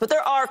of comps, but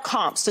there are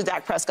comps to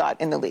Dak Prescott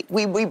in the league.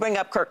 We bring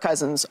up Kirk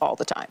Cousins all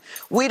the time.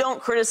 We don't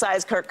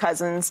criticize Kirk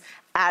Cousins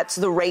at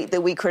the rate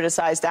that we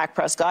criticize Dak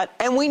Prescott,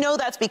 and we know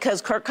that's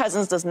because Kirk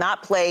Cousins does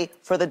not play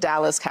for the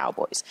Dallas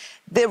Cowboys.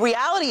 The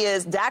reality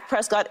is Dak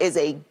Prescott is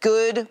a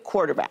good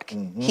quarterback.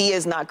 He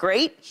is not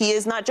great. He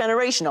is not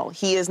generational.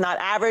 He is not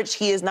average.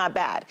 He is not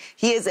bad.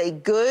 He is a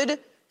good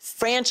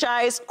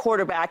franchise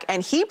quarterback,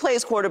 and he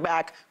plays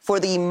quarterback for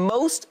the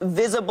most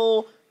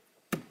visible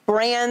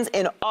brands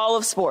in all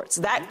of sports.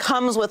 That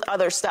comes with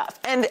other stuff.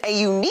 And a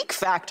unique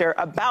factor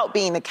about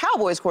being the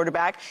Cowboys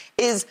quarterback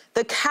is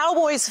the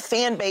Cowboys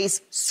fan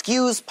base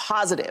skews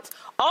positive.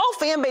 All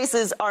fan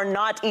bases are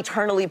not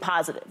eternally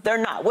positive. They're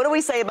not. What do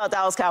we say about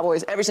Dallas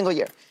Cowboys every single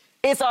year?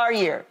 It's our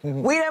year.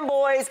 We them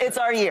boys, it's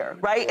our year,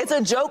 right? It's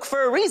a joke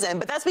for a reason,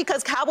 but that's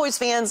because Cowboys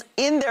fans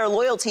in their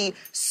loyalty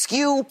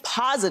skew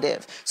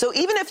positive. So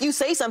even if you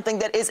say something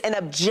that is an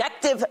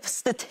objective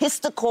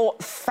statistical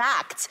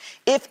fact,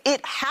 if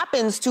it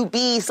happens to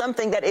be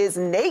something that is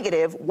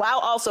negative while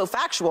also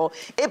factual,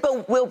 it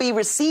will be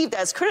received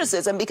as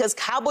criticism because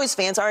Cowboys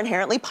fans are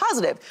inherently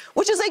positive,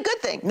 which is a good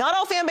thing. Not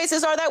all fan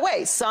bases are that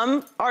way.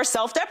 Some are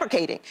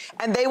self-deprecating,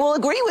 and they will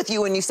agree with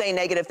you when you say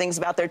negative things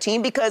about their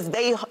team because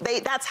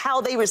that's how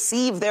they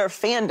receive their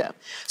fandom.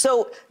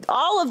 So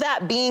all of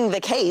that being the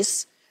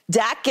case,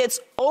 Dak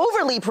gets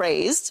overly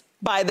praised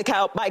by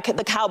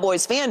the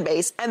Cowboys fan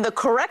base, and the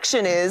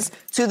correction is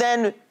to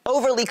then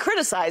overly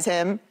criticize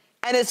him,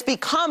 and it's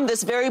become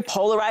this very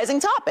polarizing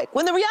topic.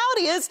 When the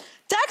reality is,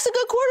 Dak's a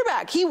good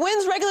quarterback. He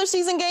wins regular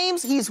season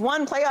games. He's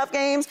won playoff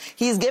games.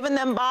 He's given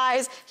them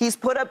byes. He's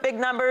put up big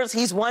numbers.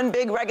 He's won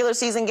big regular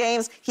season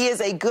games. He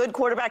is a good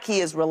quarterback.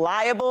 He is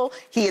reliable.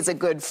 He is a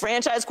good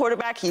franchise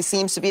quarterback. He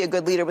seems to be a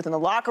good leader within the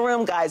locker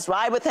room. Guys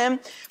ride with him.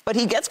 But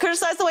he gets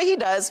criticized the way he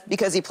does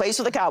because he plays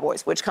for the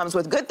Cowboys, which comes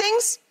with good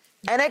things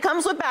and it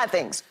comes with bad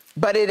things.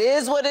 But it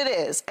is what it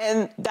is.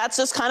 And that's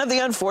just kind of the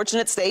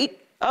unfortunate state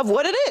of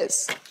what it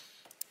is.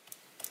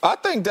 I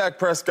think Dak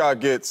Prescott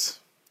gets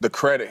the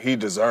credit he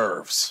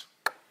deserves.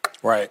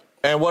 Right.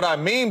 And what I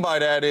mean by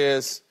that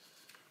is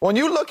when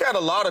you look at a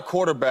lot of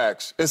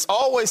quarterbacks, it's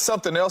always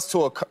something else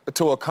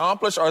to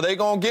accomplish or they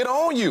going to get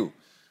on you.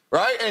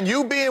 right? And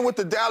you being with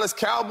the Dallas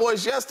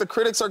Cowboys, yes, the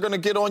critics are going to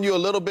get on you a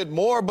little bit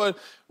more, but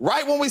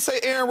right when we say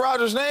Aaron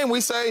Rodgers' name, we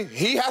say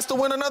he has to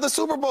win another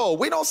Super Bowl.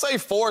 We don't say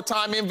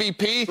 4-time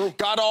MVP,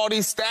 got all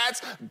these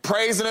stats,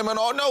 praising him and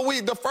all. No,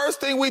 the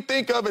first thing we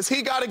think of is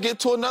he got to get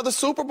to another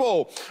Super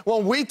Bowl.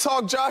 When we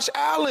talk Josh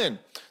Allen,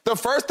 the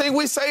first thing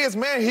we say is,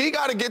 man, he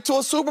got to get to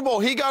a Super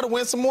Bowl. He got to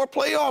win some more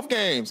playoff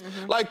games.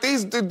 Like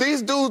these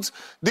dudes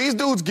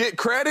get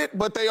credit,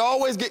 but they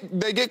always get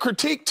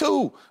critiqued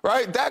too,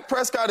 right? Dak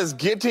Prescott is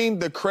getting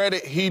the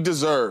credit he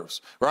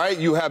deserves, right?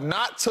 You have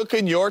not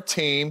taken your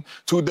team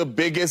to the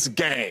biggest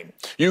game.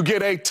 You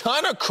get a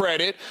ton of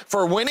credit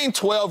for winning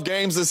 12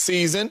 games this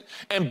season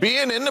and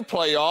being in the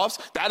playoffs.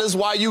 That is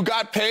why you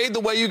got paid the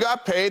way you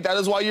got paid. That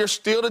is why you're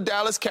still the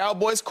Dallas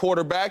Cowboys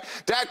quarterback.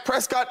 Dak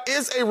Prescott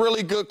is a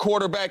really good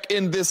quarterback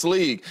in this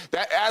league,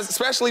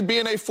 especially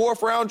being a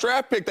 4th-round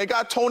draft pick. They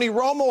got Tony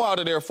Romo out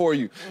of there for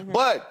you.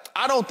 But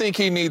I don't think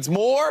he needs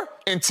more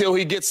until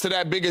he gets to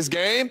that biggest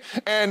game.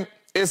 And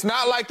it's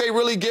not like they're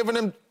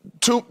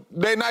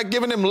not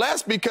giving him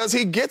less because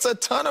he gets a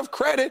ton of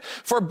credit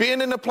for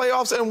being in the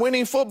playoffs and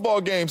winning football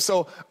games.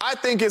 So I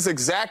think it's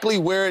exactly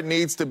where it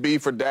needs to be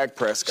for Dak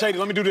Prescott. Shady,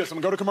 let me do this. I'm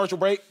going to go to commercial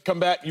break, come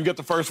back, you get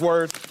the first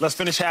word. Let's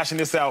finish hashing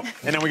this out,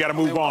 and then we got to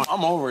move on.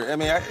 I'm over it. I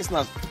mean, it's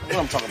not what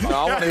I'm talking about. No,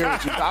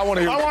 I want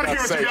to hear what you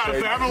got to say.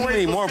 I've been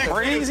waiting more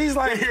praise. He's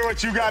like, to hear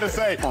what you got to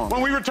say.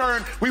 When we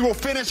return, we will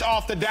finish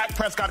off the Dak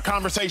Prescott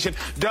conversation.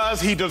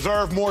 Does he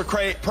deserve more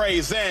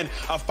praise? Then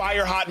a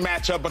fire-hot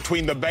matchup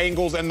between the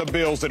Bengals and the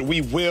Bills that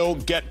we will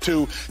get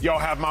to. Y'all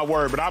have my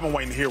word, but I've been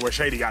waiting to hear what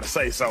Shady got to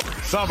say, so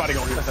somebody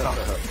gonna hear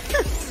something.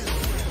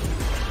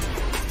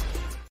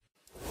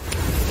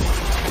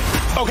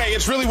 Okay,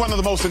 it's really one of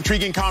the most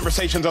intriguing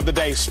conversations of the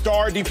day.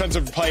 Star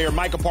defensive player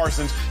Micah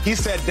Parsons, he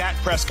said Dak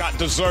Prescott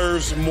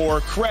deserves more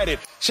credit.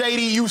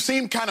 Shady, you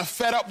seem kind of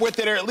fed up with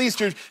it, or at least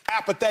you're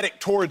apathetic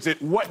towards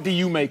it. What do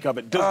you make of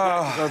it? Does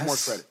Dak deserve more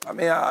credit? I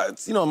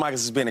mean,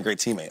 Micah's has been a great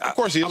teammate. Of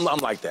course he is. I'm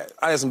like that.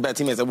 I had some bad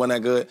teammates that weren't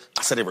that good.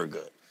 I said they were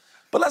good.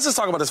 But let's just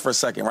talk about this for a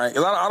second, right?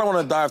 Because I don't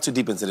want to dive too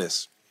deep into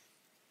this.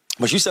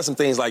 But you said some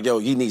things like,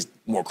 he needs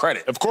more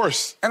credit. Of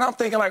course. And I'm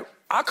thinking,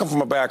 I come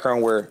from a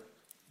background where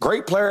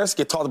great players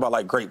get talked about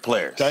like great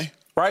players. Okay.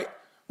 Right?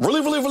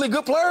 Really, really, really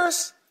good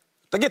players,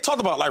 they get talked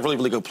about like really,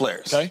 really good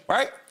players. Okay.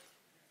 Right?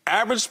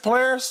 Average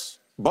players,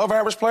 above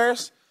average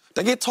players,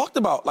 they get talked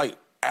about like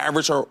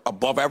average or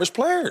above average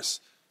players.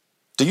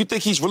 Do you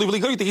think he's really, really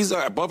good? Do you think he's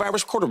an above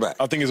average quarterback?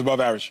 I think he's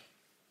above average.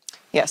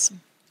 Yes.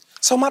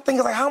 So my thing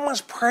is how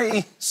much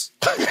praise?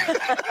 How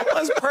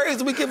much praise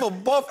do we give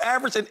above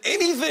average in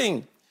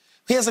anything?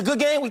 He has a good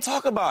game, we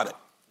talk about it.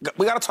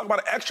 We got to talk about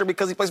it extra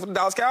because he plays for the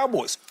Dallas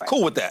Cowboys. Right.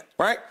 Cool with that,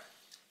 right?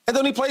 And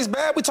then when he plays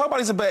bad, we talk about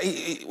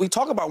we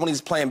talk about when he's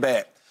playing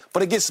bad.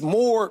 But it gets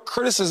more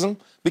criticism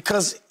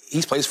because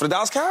he plays for the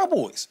Dallas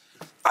Cowboys.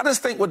 I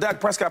just think with Dak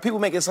Prescott, people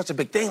make it such a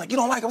big thing. Like, you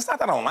don't like him. It's not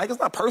that I don't like him.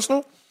 It's not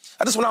personal.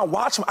 When I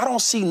watch him, I don't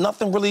see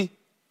nothing really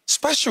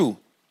special.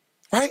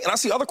 Right? And I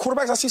see other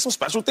quarterbacks, I see some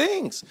special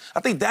things. I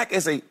think Dak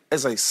is a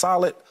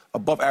solid,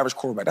 above-average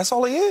quarterback. That's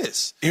all he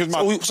is.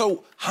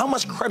 So how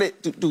much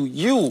credit do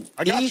you,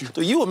 I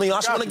mean,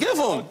 I want to give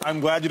him? I'm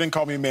glad you didn't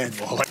call me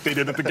Emmanuel like they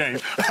did at the game.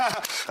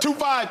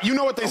 2-5, you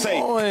know what they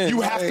say.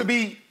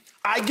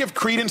 I give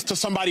credence to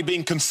somebody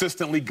being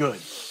consistently good.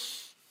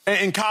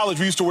 In college,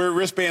 we used to wear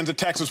wristbands at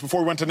Texas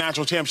before we went to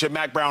national championship.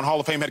 Mack Brown, Hall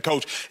of Fame head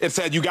coach, it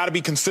said you got to be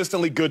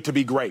consistently good to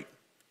be great.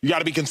 You got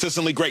to be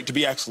consistently great to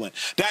be excellent.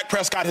 Dak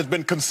Prescott has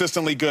been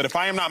consistently good. If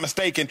I am not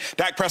mistaken,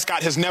 Dak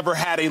Prescott has never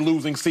had a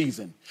losing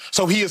season.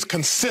 So he is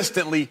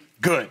consistently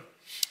good.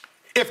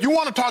 If you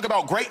want to talk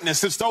about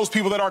greatness, it's those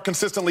people that are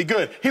consistently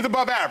good. He's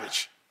above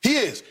average. He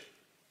is.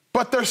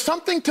 But there's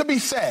something to be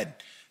said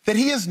that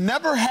he has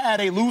never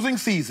had a losing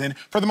season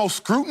for the most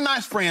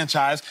scrutinized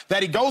franchise,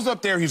 that he goes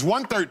up there, he's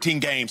won 13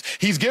 games,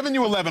 he's given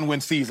you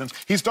 11-win seasons,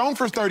 he's thrown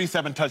for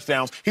 37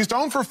 touchdowns, he's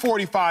thrown for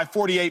 45,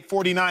 48,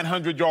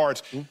 4,900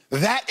 yards.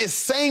 That is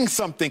saying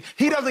something.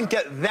 He doesn't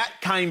get that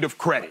kind of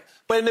credit.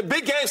 But in the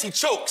big games, he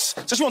chokes.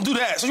 So you want to do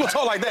that. So you want to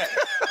talk like that.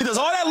 He does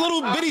all that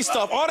little bitty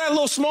stuff, all that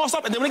little small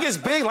stuff, and then when it gets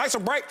big, lights are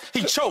bright,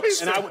 he chokes.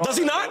 Does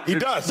he not? He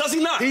does. Does he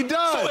not? He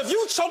does. So if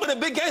you choke in the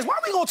big games, why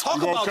are we going to talk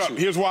about you?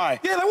 Here's why.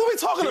 Yeah, like what are we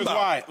talking about? Here's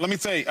why. Let me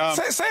say.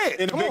 Say it.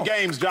 In the big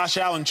games, Josh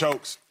Allen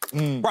chokes. Right.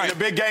 In the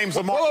big games,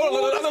 Lamar.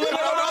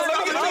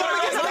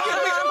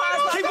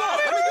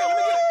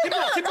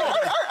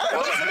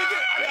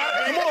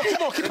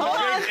 Keep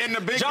going. In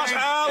the big Josh game,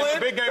 Allen. in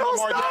the big game,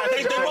 Lamar Jackson.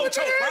 They both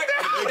choke, right?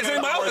 Is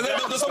anybody else? Is there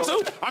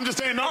something too? I'm just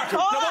saying no.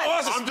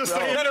 I'm just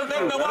saying.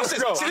 No, watch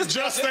this. I'm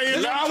just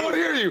saying. I want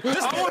to hear you.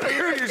 I want to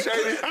hear you,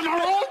 Shady. Am I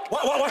wrong?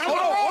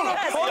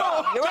 Hold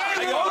on. You're right.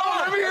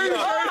 Let me hear you,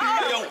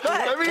 Shady.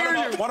 Let me hear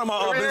you. One of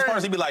my business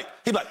partners, he'd be like,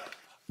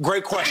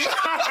 great question.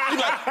 He'd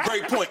be like,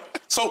 great point.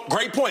 So,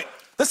 great point.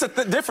 This is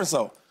the difference,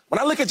 though. When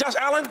I look at Josh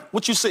Allen,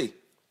 what you see?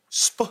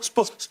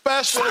 Special.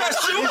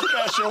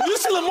 You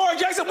see Lamar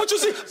Jackson, what you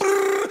see?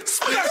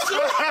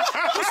 Special.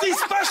 You see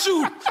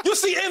special. You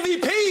see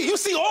MVP. You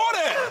see all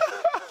that.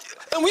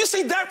 And when you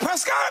see Dak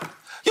Prescott,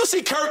 You'll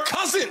see Kirk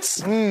Cousins.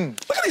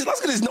 Look at these.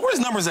 Where's his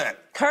numbers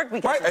at? Kirk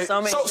because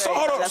so many. So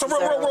hold on. So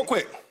real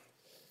quick.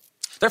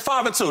 They're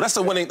 5-2. That's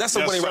a winning. That's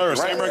a winning record.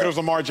 Same record as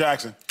Lamar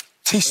Jackson.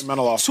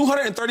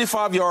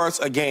 235 yards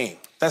a game.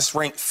 That's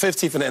ranked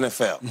 15th in the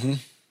NFL.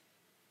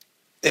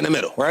 In the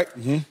middle, right?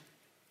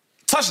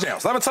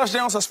 Touchdowns. 11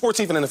 touchdowns. That's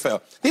 14th in the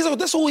NFL.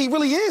 That's who he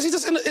really is. He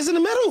just is in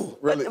the middle.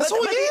 Really? That's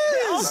who he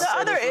is. The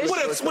other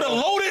issue with a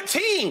loaded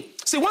team.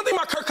 See, one thing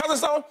about Kirk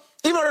Cousins, though,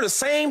 even though they're the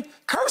same,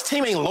 Kirk's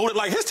team ain't loaded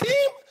like his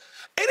team.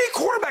 Any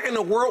quarterback in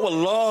the world would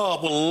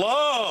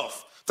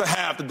love to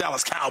have the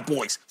Dallas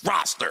Cowboys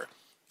roster.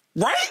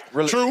 Right?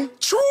 Really?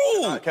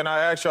 True. Can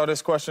I ask y'all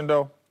this question,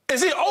 though?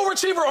 Is he an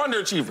overachiever or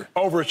underachiever?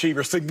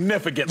 Overachiever,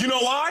 significant. You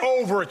know why?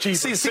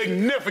 Overachiever,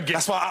 significant.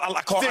 That's why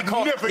I call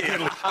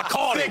significantly. I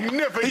called it.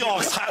 Significant. He all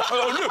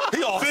psyched.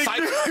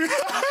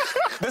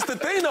 That's the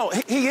thing, though.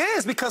 He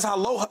is because how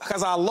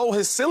low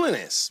his ceiling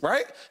is,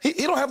 right? He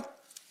don't have.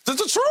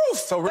 That's the truth.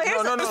 So, no.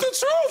 It's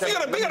the truth. He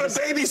got a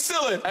baby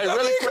ceiling. Hey,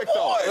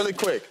 really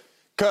quick.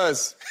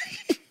 Because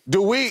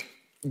do we,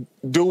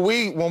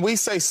 when we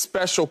say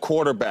special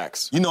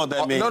quarterbacks. You know what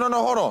that means. No,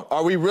 hold on.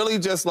 Are we really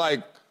just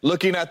like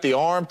looking at the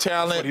arm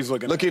talent? That's what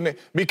he's looking at.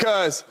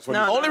 Because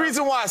only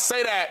reason why I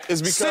say that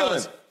is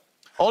because.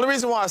 Only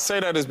reason why I say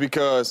that is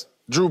because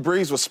Drew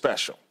Brees was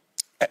special.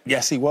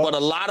 Yes, he was. But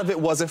a lot of it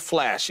wasn't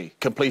flashy.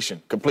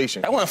 Completion.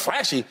 That wasn't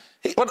flashy.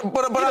 He's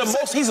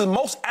the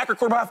most accurate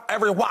quarterback I've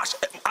ever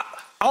watched.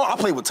 I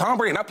played with Tom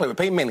Brady and I played with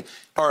Peyton Manning.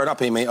 Or not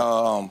Peyton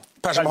Manning,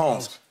 Patrick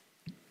Mahomes.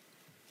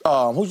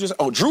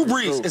 Drew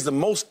Brees is the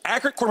most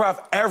accurate quarterback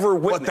I've ever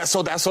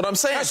witnessed. That's what I'm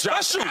saying.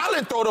 Josh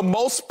Allen throw the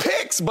most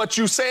picks, but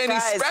you saying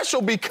he's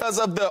special because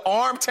of the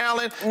arm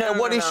talent and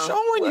what he's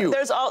showing you.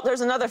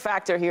 There's another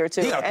factor here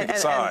too,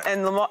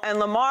 and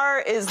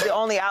Lamar is the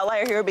only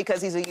outlier here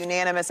because he's a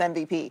unanimous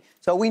MVP.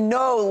 So we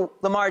know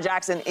Lamar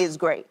Jackson is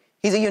great.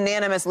 He's a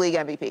unanimous league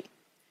MVP.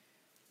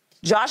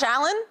 Josh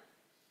Allen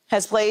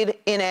has played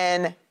in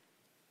an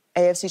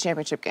AFC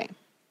Championship game.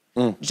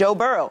 Joe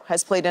Burrow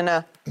has played in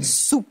a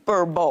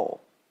Super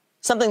Bowl,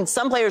 something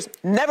some players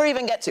never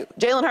even get to.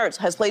 Jalen Hurts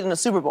has played in a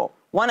Super Bowl,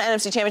 won an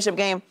NFC Championship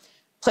game,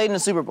 played in a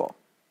Super Bowl.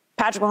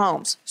 Patrick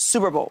Mahomes,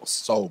 Super Bowls.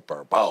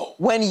 Super Bowl.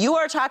 When you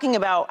are talking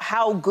about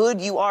how good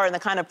you are and the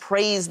kind of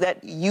praise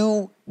that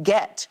you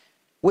get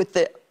with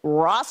the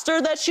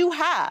roster that you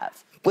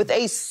have, with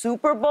a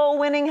Super Bowl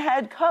winning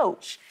head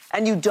coach,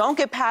 and you don't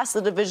get past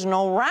the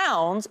divisional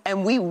rounds,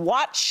 and we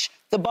watch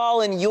the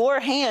ball in your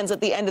hands at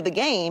the end of the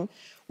game,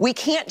 we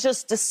can't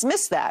just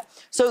dismiss that.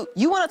 So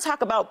you want to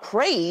talk about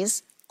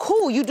praise?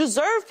 Cool, you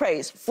deserve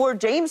praise. For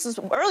James's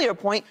earlier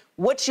point,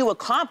 what you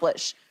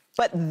accomplish.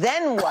 But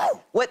then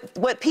what?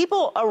 What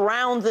people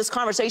around this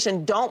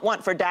conversation don't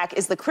want for Dak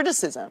is the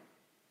criticism.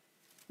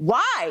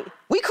 Why?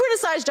 We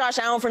criticize Josh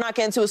Allen for not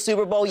getting to a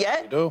Super Bowl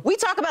yet. We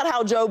talk about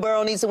how Joe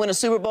Burrow needs to win a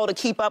Super Bowl to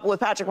keep up with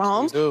Patrick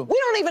Mahomes. We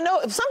don't even know.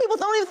 Some people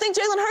don't even think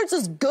Jalen Hurts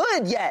is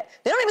good yet.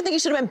 They don't even think he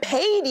should have been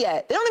paid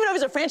yet. They don't even know if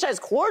he's a franchise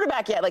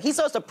quarterback yet. Like, he's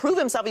supposed to prove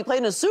himself. He played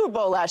in a Super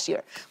Bowl last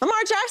year. Lamar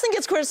Jackson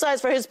gets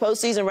criticized for his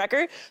postseason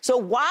record. So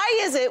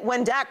why is it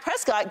when Dak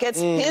Prescott gets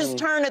his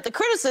turn at the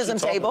criticism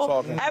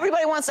table,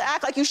 everybody wants to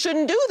act like you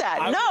shouldn't do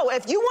that? No,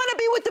 if you want to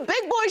be with the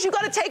big boys, you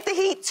got to take the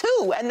heat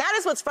too. And that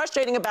is what's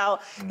frustrating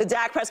about the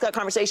Dak Prescott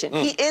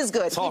conversation. He is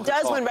good. He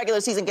does win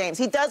regular season games.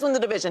 He does win the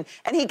division.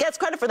 And he gets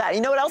credit for that.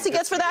 You know what else he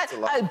gets for that?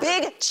 A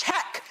big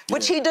check,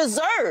 which he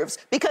deserves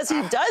because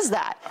he does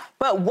that.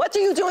 But what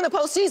do you do in the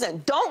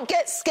postseason? Don't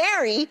get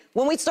scary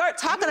when we start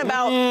talking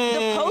about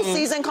the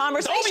postseason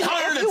conversation.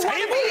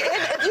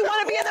 If you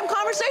want to be in them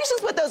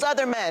conversations with those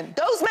other men.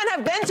 Those men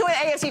have been to an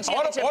AFC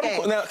Championship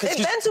game. They've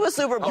been to a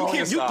Super Bowl.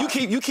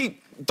 You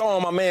keep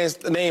throwing my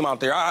man's name out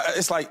there.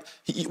 It's like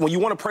when you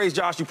want to praise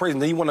Josh, you praise him.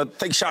 Then you want to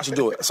take shots, you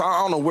do it. So I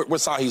don't know what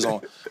side he's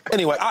on.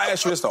 Anyway, I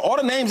ask you this though: all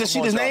the names that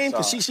she just named,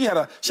 because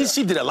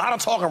she did a lot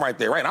of talking right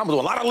there, right? I'm doing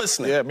a lot of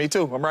listening. Yeah, me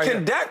too. I'm right here.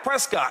 Can Dak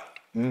Prescott,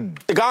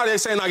 the guy they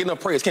say not getting enough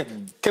praise,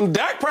 can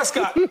Dak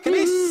Prescott? Can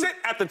he sit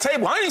at the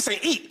table? I ain't saying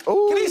eat.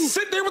 Ooh. Can he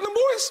sit there with the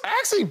boys?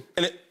 Ask him.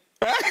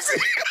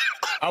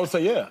 I would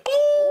say yeah.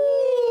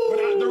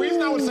 But the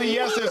reason I would say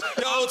yes is...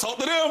 Yo, talk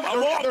to them.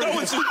 I'm done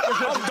with you.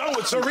 I'm done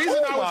with you. The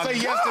reason I would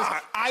say yes is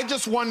I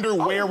just wonder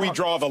where we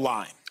draw the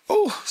line.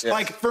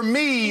 Like, for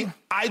me,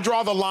 I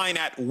draw the line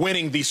at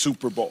winning the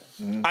Super Bowl.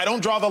 I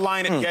don't draw the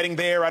line at getting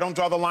there. I don't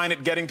draw the line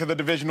at getting to the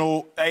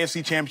divisional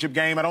AFC Championship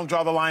game. I don't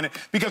draw the line at...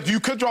 Because you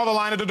could draw the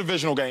line at a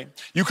divisional game.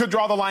 You could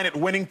draw the line at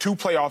winning 2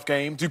 playoff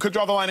games. You could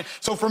draw the line at...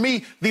 So, for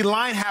me, the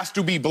line has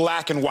to be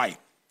black and white.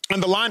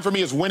 And the line for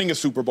me is winning a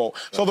Super Bowl.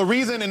 So the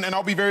reason, and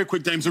I'll be very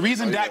quick, James, the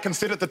reason Dak can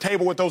sit at the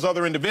table with those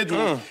other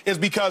individuals is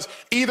because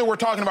either we're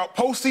talking about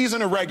postseason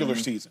or regular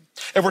season.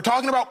 If we're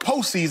talking about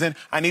postseason,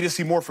 I need to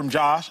see more from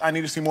Josh. I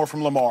need to see more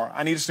from Lamar.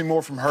 I need to see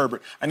more from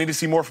Herbert. I need to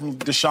see more from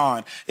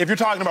Deshaun. If you're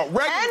talking about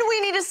regular... And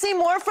we need to see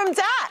more from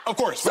Dak. Of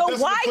course. So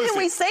why can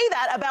we say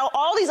that about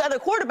all these other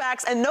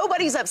quarterbacks and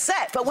nobody's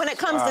upset? But when it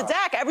comes to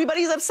Dak,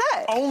 everybody's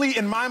upset. Only,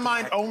 in my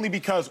mind, only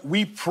because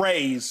we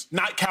praise,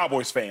 not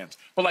Cowboys fans,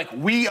 but like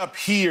we up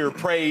here here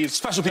praised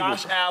special people.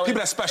 Josh Allen. People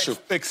that's special.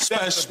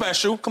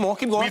 Special. Come on,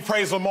 keep going. We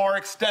praised Lamar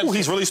extensively. Ooh,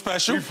 he's really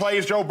special. We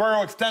praised Joe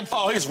Burrow extensively.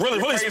 Oh, he's really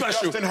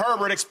special. Justin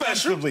Herbert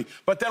extensively.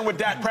 But then with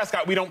Dak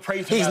Prescott, we don't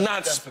praise him. He's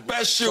not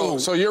special.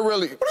 So you're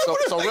really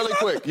so really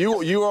quick.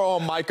 You are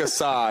on Micah's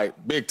side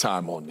big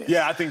time on this.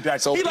 Yeah, I think Dak.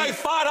 So he like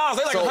 $5.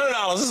 They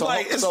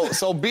like $100.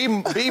 So be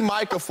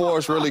Micah for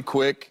us really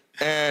quick.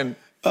 And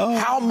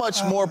how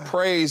much more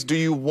praise do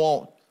you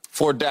want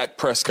for Dak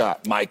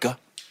Prescott, Micah?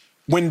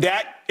 When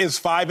Dak is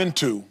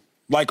 5-2,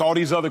 like all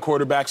these other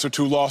quarterbacks are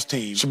 2-loss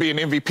teams. Should be an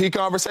MVP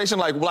conversation?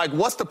 Like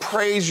what's the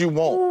praise you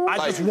want?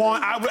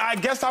 I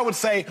guess I would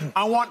say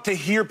I want to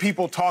hear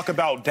people talk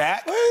about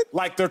Dak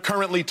like they're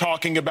currently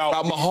talking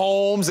about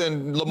Mahomes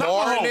and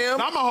Lamar and them?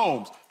 Not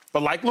Mahomes,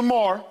 but like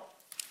Lamar,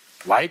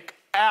 like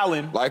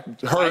Allen,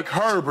 like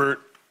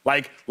Herbert,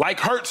 like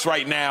Hurts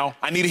right now.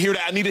 I need to hear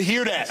that. I need to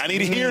hear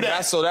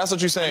that. So that's what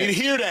you're saying. I need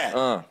to hear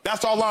that.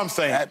 That's all I'm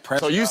saying.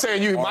 So you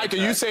saying Micah,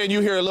 you saying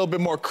you hear a little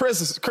bit more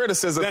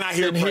criticism than I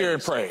hear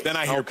praise. Then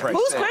I hear praise.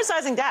 Who's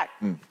criticizing Dak?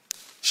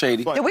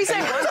 Shady. Did we say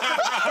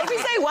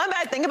one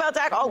bad thing about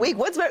Dak all week?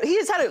 He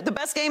just had the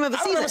best game of the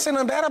season. I never say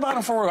nothing bad about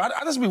him for real.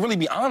 I just really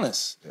be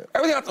honest.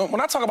 Yeah.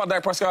 When I talk about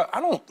Dak Prescott, I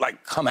don't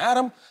come at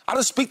him. I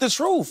just speak the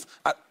truth.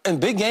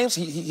 In big games,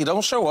 he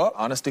don't show up.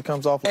 Honesty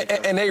comes off.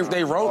 And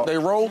they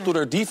roll through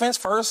their defense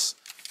first.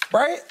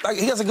 Right? Like,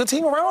 he has a good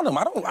team around him.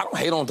 I don't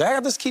hate on Dak.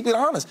 I just keep it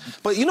honest.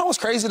 But you know what's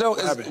crazy, though,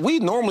 is we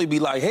normally be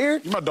like, here.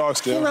 You're my dog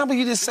still. But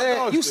you just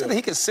said, you said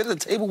he could sit at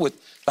the table with,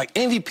 like,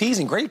 MVPs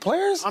and great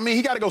players? I mean,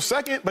 he got to go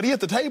second, but he at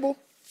the table.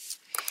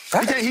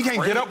 He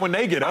can't get up when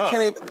they get up.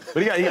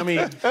 But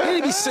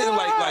he be sitting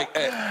like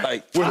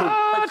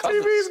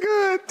TV's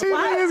good.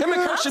 TV is good.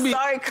 Kurt should be.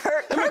 Sorry,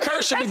 Kurt.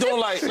 Kurt should be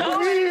doing like. Kurt,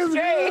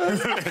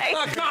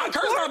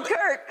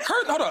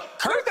 hold up.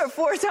 Kurt's a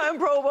 4-time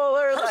Pro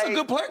Bowler. Kurt's a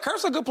good player.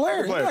 Kurt's a good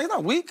player. He's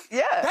not weak.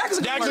 Yeah. Dak's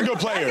a good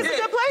player.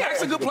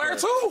 Dak's a good player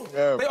too.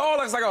 Yeah. They all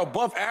like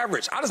above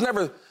average. I just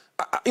never.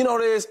 You know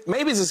what it is?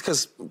 Maybe it's just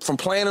because from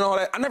playing and all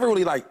that, I never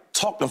really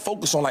talked and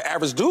focused on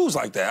average dudes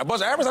like that. A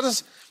bunch of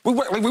average, we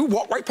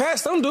walked right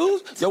past them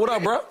dudes. Yo, what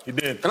up, bro? You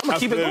did. And I'm gonna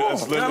keep it going.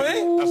 You know what I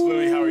mean? That's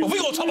literally how he. But we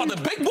gonna talk about the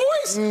big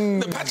boys,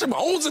 the Patrick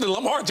Mahomes and the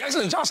Lamar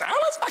Jackson and Josh Allen.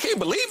 I can't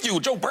believe you,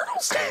 Joe Burrow.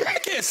 I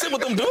can't sit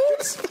with them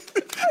dudes.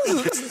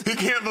 You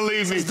can't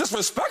believe me. It's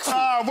disrespectful.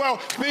 Well,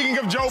 speaking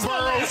of Joe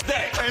Burrow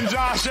and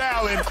Josh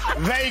Allen,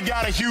 they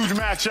got a huge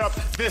matchup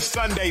this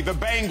Sunday. The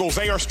Bengals,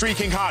 they are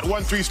streaking hot,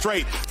 1-3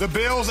 straight. The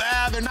Bills,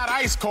 they're not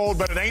ice cold,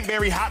 but it ain't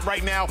very hot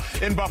right now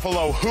in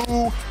Buffalo.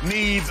 Who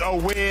needs a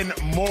win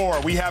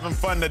more? We having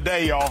fun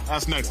today, y'all.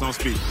 That's next on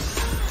Speed.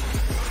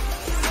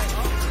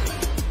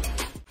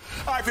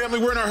 All right, family,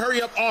 we're in a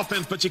hurry-up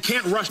offense, but you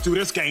can't rush through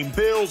this game.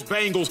 Bills,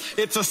 Bengals,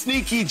 it's a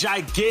sneaky,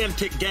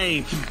 gigantic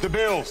game. The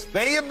Bills,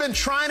 they have been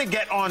trying to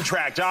get on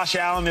track. Josh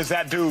Allen is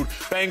that dude.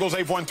 Bengals,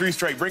 they've won 3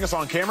 straight. Bring us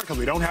on camera because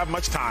we don't have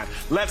much time.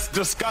 Let's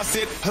discuss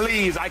it,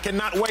 please. I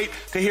cannot wait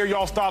to hear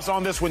y'all's thoughts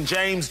on this one.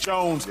 James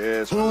Jones,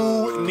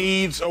 who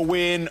needs a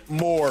win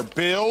more,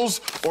 Bills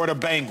or the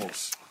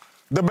Bengals?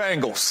 The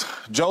Bengals.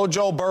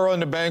 Joe Burrow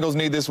and the Bengals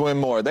need this win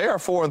more. They are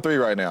 4-3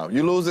 right now.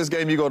 You lose this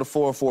game, you go to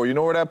 4-4. You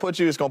know where that puts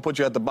you? It's going to put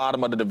you at the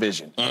bottom of the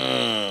division.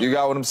 You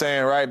got what I'm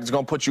saying, right? It's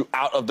going to put you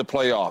out of the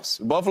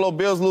playoffs. Buffalo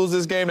Bills lose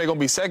this game, they're going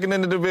to be second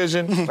in the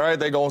division, right?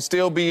 They're going to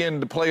still be in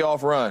the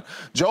playoff run.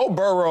 Joe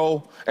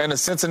Burrow and the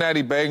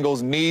Cincinnati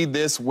Bengals need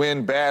this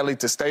win badly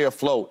to stay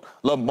afloat.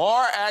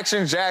 Lamar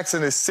Action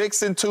Jackson is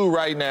 6-2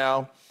 right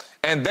now,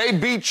 and they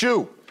beat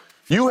you.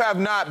 You have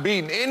not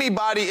beaten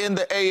anybody in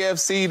the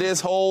AFC this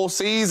whole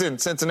season,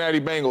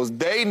 Cincinnati Bengals.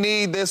 They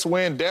need this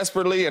win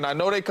desperately, and I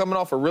know they're coming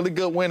off a really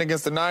good win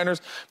against the Niners,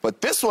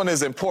 but this one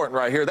is important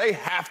right here. They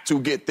have to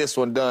get this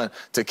one done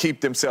to keep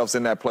themselves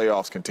in that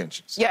playoffs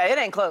contention. Yeah, it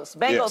ain't close.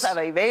 Bengals have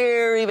a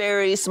very,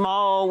 very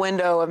small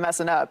window of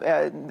messing up.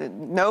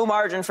 No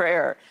margin for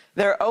error.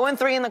 They're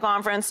 0-3 in the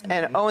conference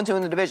and 0-2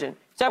 in the division.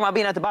 Talking about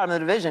being at the bottom of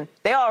the division.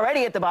 They're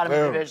already at the bottom of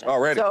the division.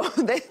 So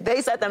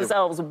they set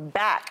themselves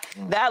back.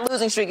 That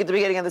losing streak at the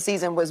beginning of the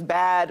season was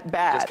bad.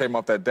 Just came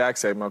off that Dak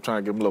segment. I'm trying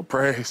to give him a little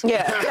praise.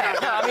 Yeah.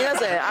 No, I mean,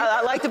 listen,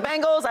 I like the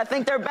Bengals. I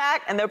think they're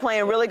back, and they're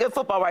playing really good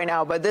football right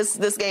now. But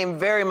this game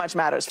very much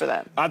matters for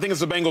them. I think it's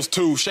the Bengals,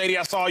 too. Shady,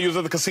 I saw you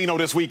at the casino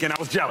this weekend. I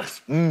was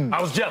jealous.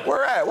 I was jealous.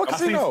 Where at? What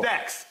casino? I seen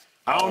stacks.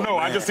 I don't know.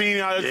 Man. I just seen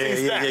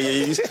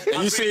stacks.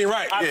 You seen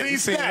right. I seen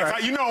stacks.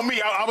 Right. You know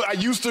me. I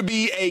used to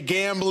be a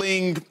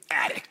gambling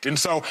addict, and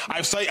so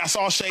I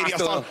saw Shady.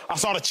 I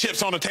saw the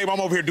chips on the table. I'm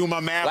over here doing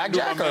my math.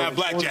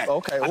 Blackjack.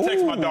 Okay. I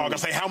text my dog. I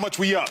say, how much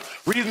we up?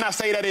 Reason I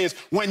say that is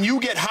when you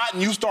get hot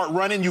and you start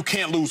running, you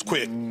can't lose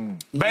quick.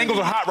 Bengals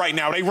are hot right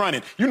now. They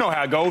running. You know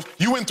how it goes.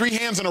 You win 3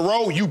 hands in a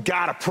row, you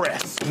gotta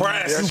press.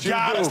 Yes, you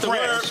gotta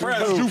press.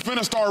 You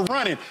finna start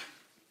running.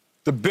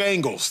 The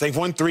Bengals, they've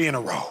won 3 in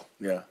a row.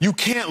 Yeah. You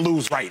can't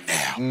lose right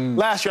now.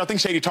 Last year, I think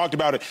Shady talked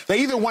about it. They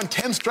either won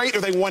 10 straight or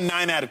they won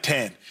 9 out of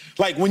 10.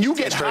 Like, when you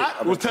get hot,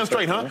 it was 10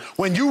 straight, huh?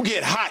 When you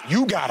get hot,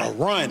 you got to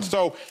run.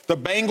 So the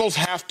Bengals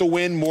have to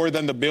win more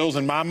than the Bills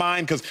in my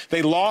mind because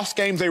they lost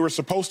games they were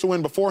supposed to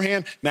win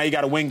beforehand. Now you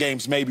got to win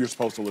games maybe you're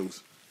supposed to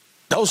lose.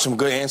 Those are some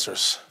good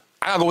answers.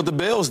 I gotta go with the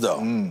Bills, though.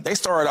 They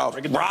started out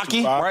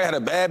rocky, right? Had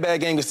a bad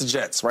game against the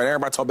Jets, right?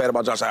 Everybody talk bad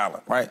about Josh Allen,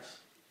 right?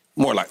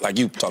 More like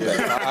you talk bad.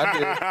 I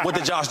did. What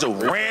did Josh do?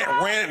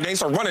 Ran. They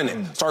start running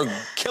it. Start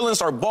killing,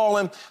 start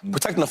balling,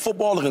 protecting the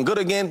football, looking good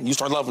again. You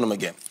start loving them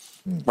again,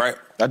 right?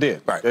 I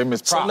did. Right. They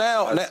missed props. So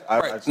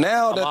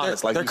now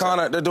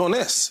that they're doing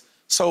this.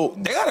 So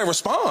they gotta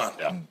respond.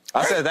 Yeah.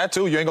 I said that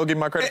too. You ain't gonna give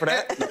me my credit for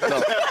that.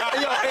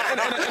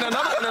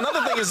 And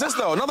another thing is this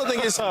though. Another thing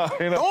is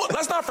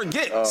let's not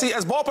forget. See,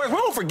 as ball players, we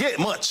don't forget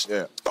much.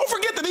 Yeah. Don't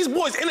forget that these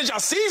boys ended your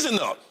season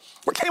though.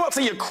 We came up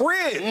to your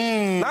crib.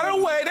 Not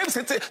away. They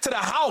sent to the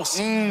house.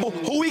 Who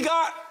we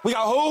got? We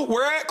got who?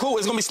 Where at? Cool.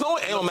 It's gonna be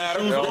snowing. It don't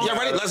matter. Y'all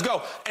ready? Let's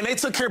go. And they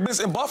took care of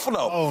business in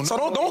Buffalo. So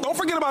don't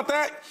forget about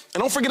that.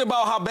 And don't forget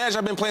about how bad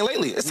y'all been playing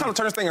lately. It's time to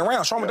turn this thing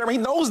around. Sean McDermott, he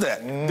knows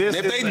that. And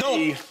if they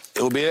don't,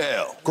 it will be a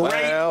L.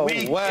 Great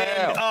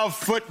weekend of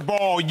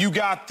football. You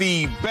got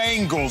the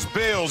Bengals,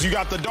 Bills, you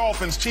got the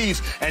Dolphins,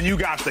 Chiefs, and you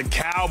got the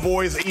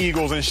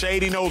Cowboys-Eagles. And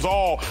Shady knows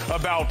all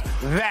about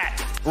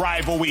that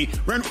rivalry.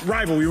 When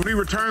we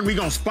return, we're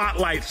going to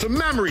spotlight some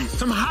memories,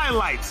 some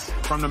highlights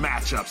from the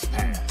matchups.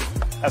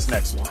 That's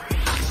next one.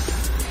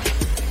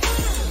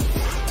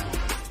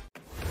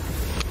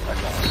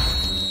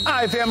 All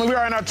right, family, we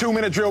are in our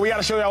 2-minute drill. We got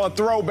to show y'all a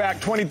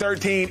throwback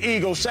 2013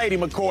 Eagles. Shady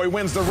McCoy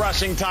wins the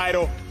rushing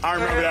title. I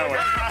remember that one.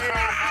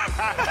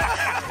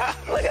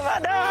 Look at my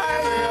dog.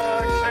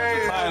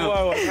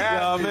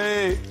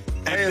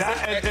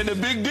 And the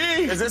big D.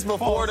 Is this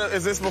before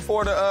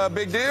the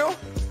big deal?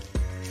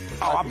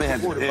 Oh, I've been had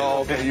the deal.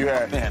 Okay, you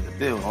had the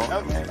deal.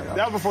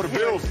 That was before the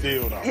Bills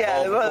deal, though.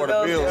 Yeah, before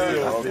the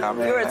Bills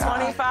deal. You were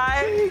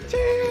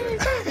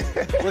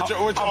 25? What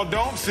y'all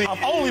don't see.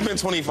 I've only been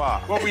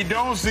 25. What we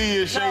don't see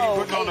is Shady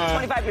putting on a...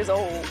 25 years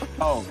old.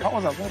 Oh, how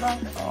was I?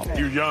 25? Oh,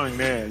 you're young,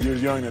 man. You're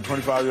young at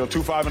 25-year-old.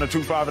 2.5 and a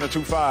 2.5 and a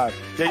 2.5.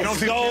 Yeah, you don't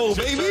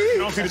see baby. You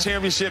don't see the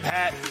championship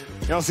hat.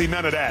 You don't see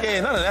none of that.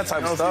 Yeah, none of that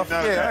type of stuff.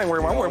 Yeah, I ain't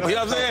worried about it. You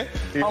know what I'm saying?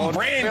 I'm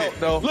branded.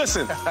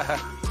 Listen.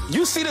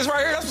 You see this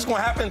right here? That's what's going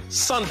to happen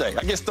Sunday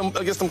against them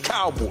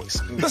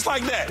Cowboys. Just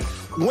like that.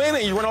 Win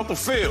and you run off the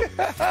field.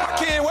 I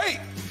can't wait.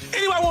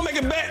 Anybody want to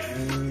make a bet?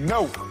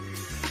 No.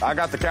 I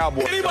got the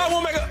Cowboys. Anybody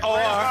want to make a... Oh, all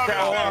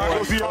right.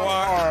 We'll see you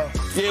all.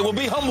 Yeah, we'll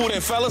be humble then,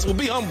 fellas. We'll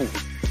be humble.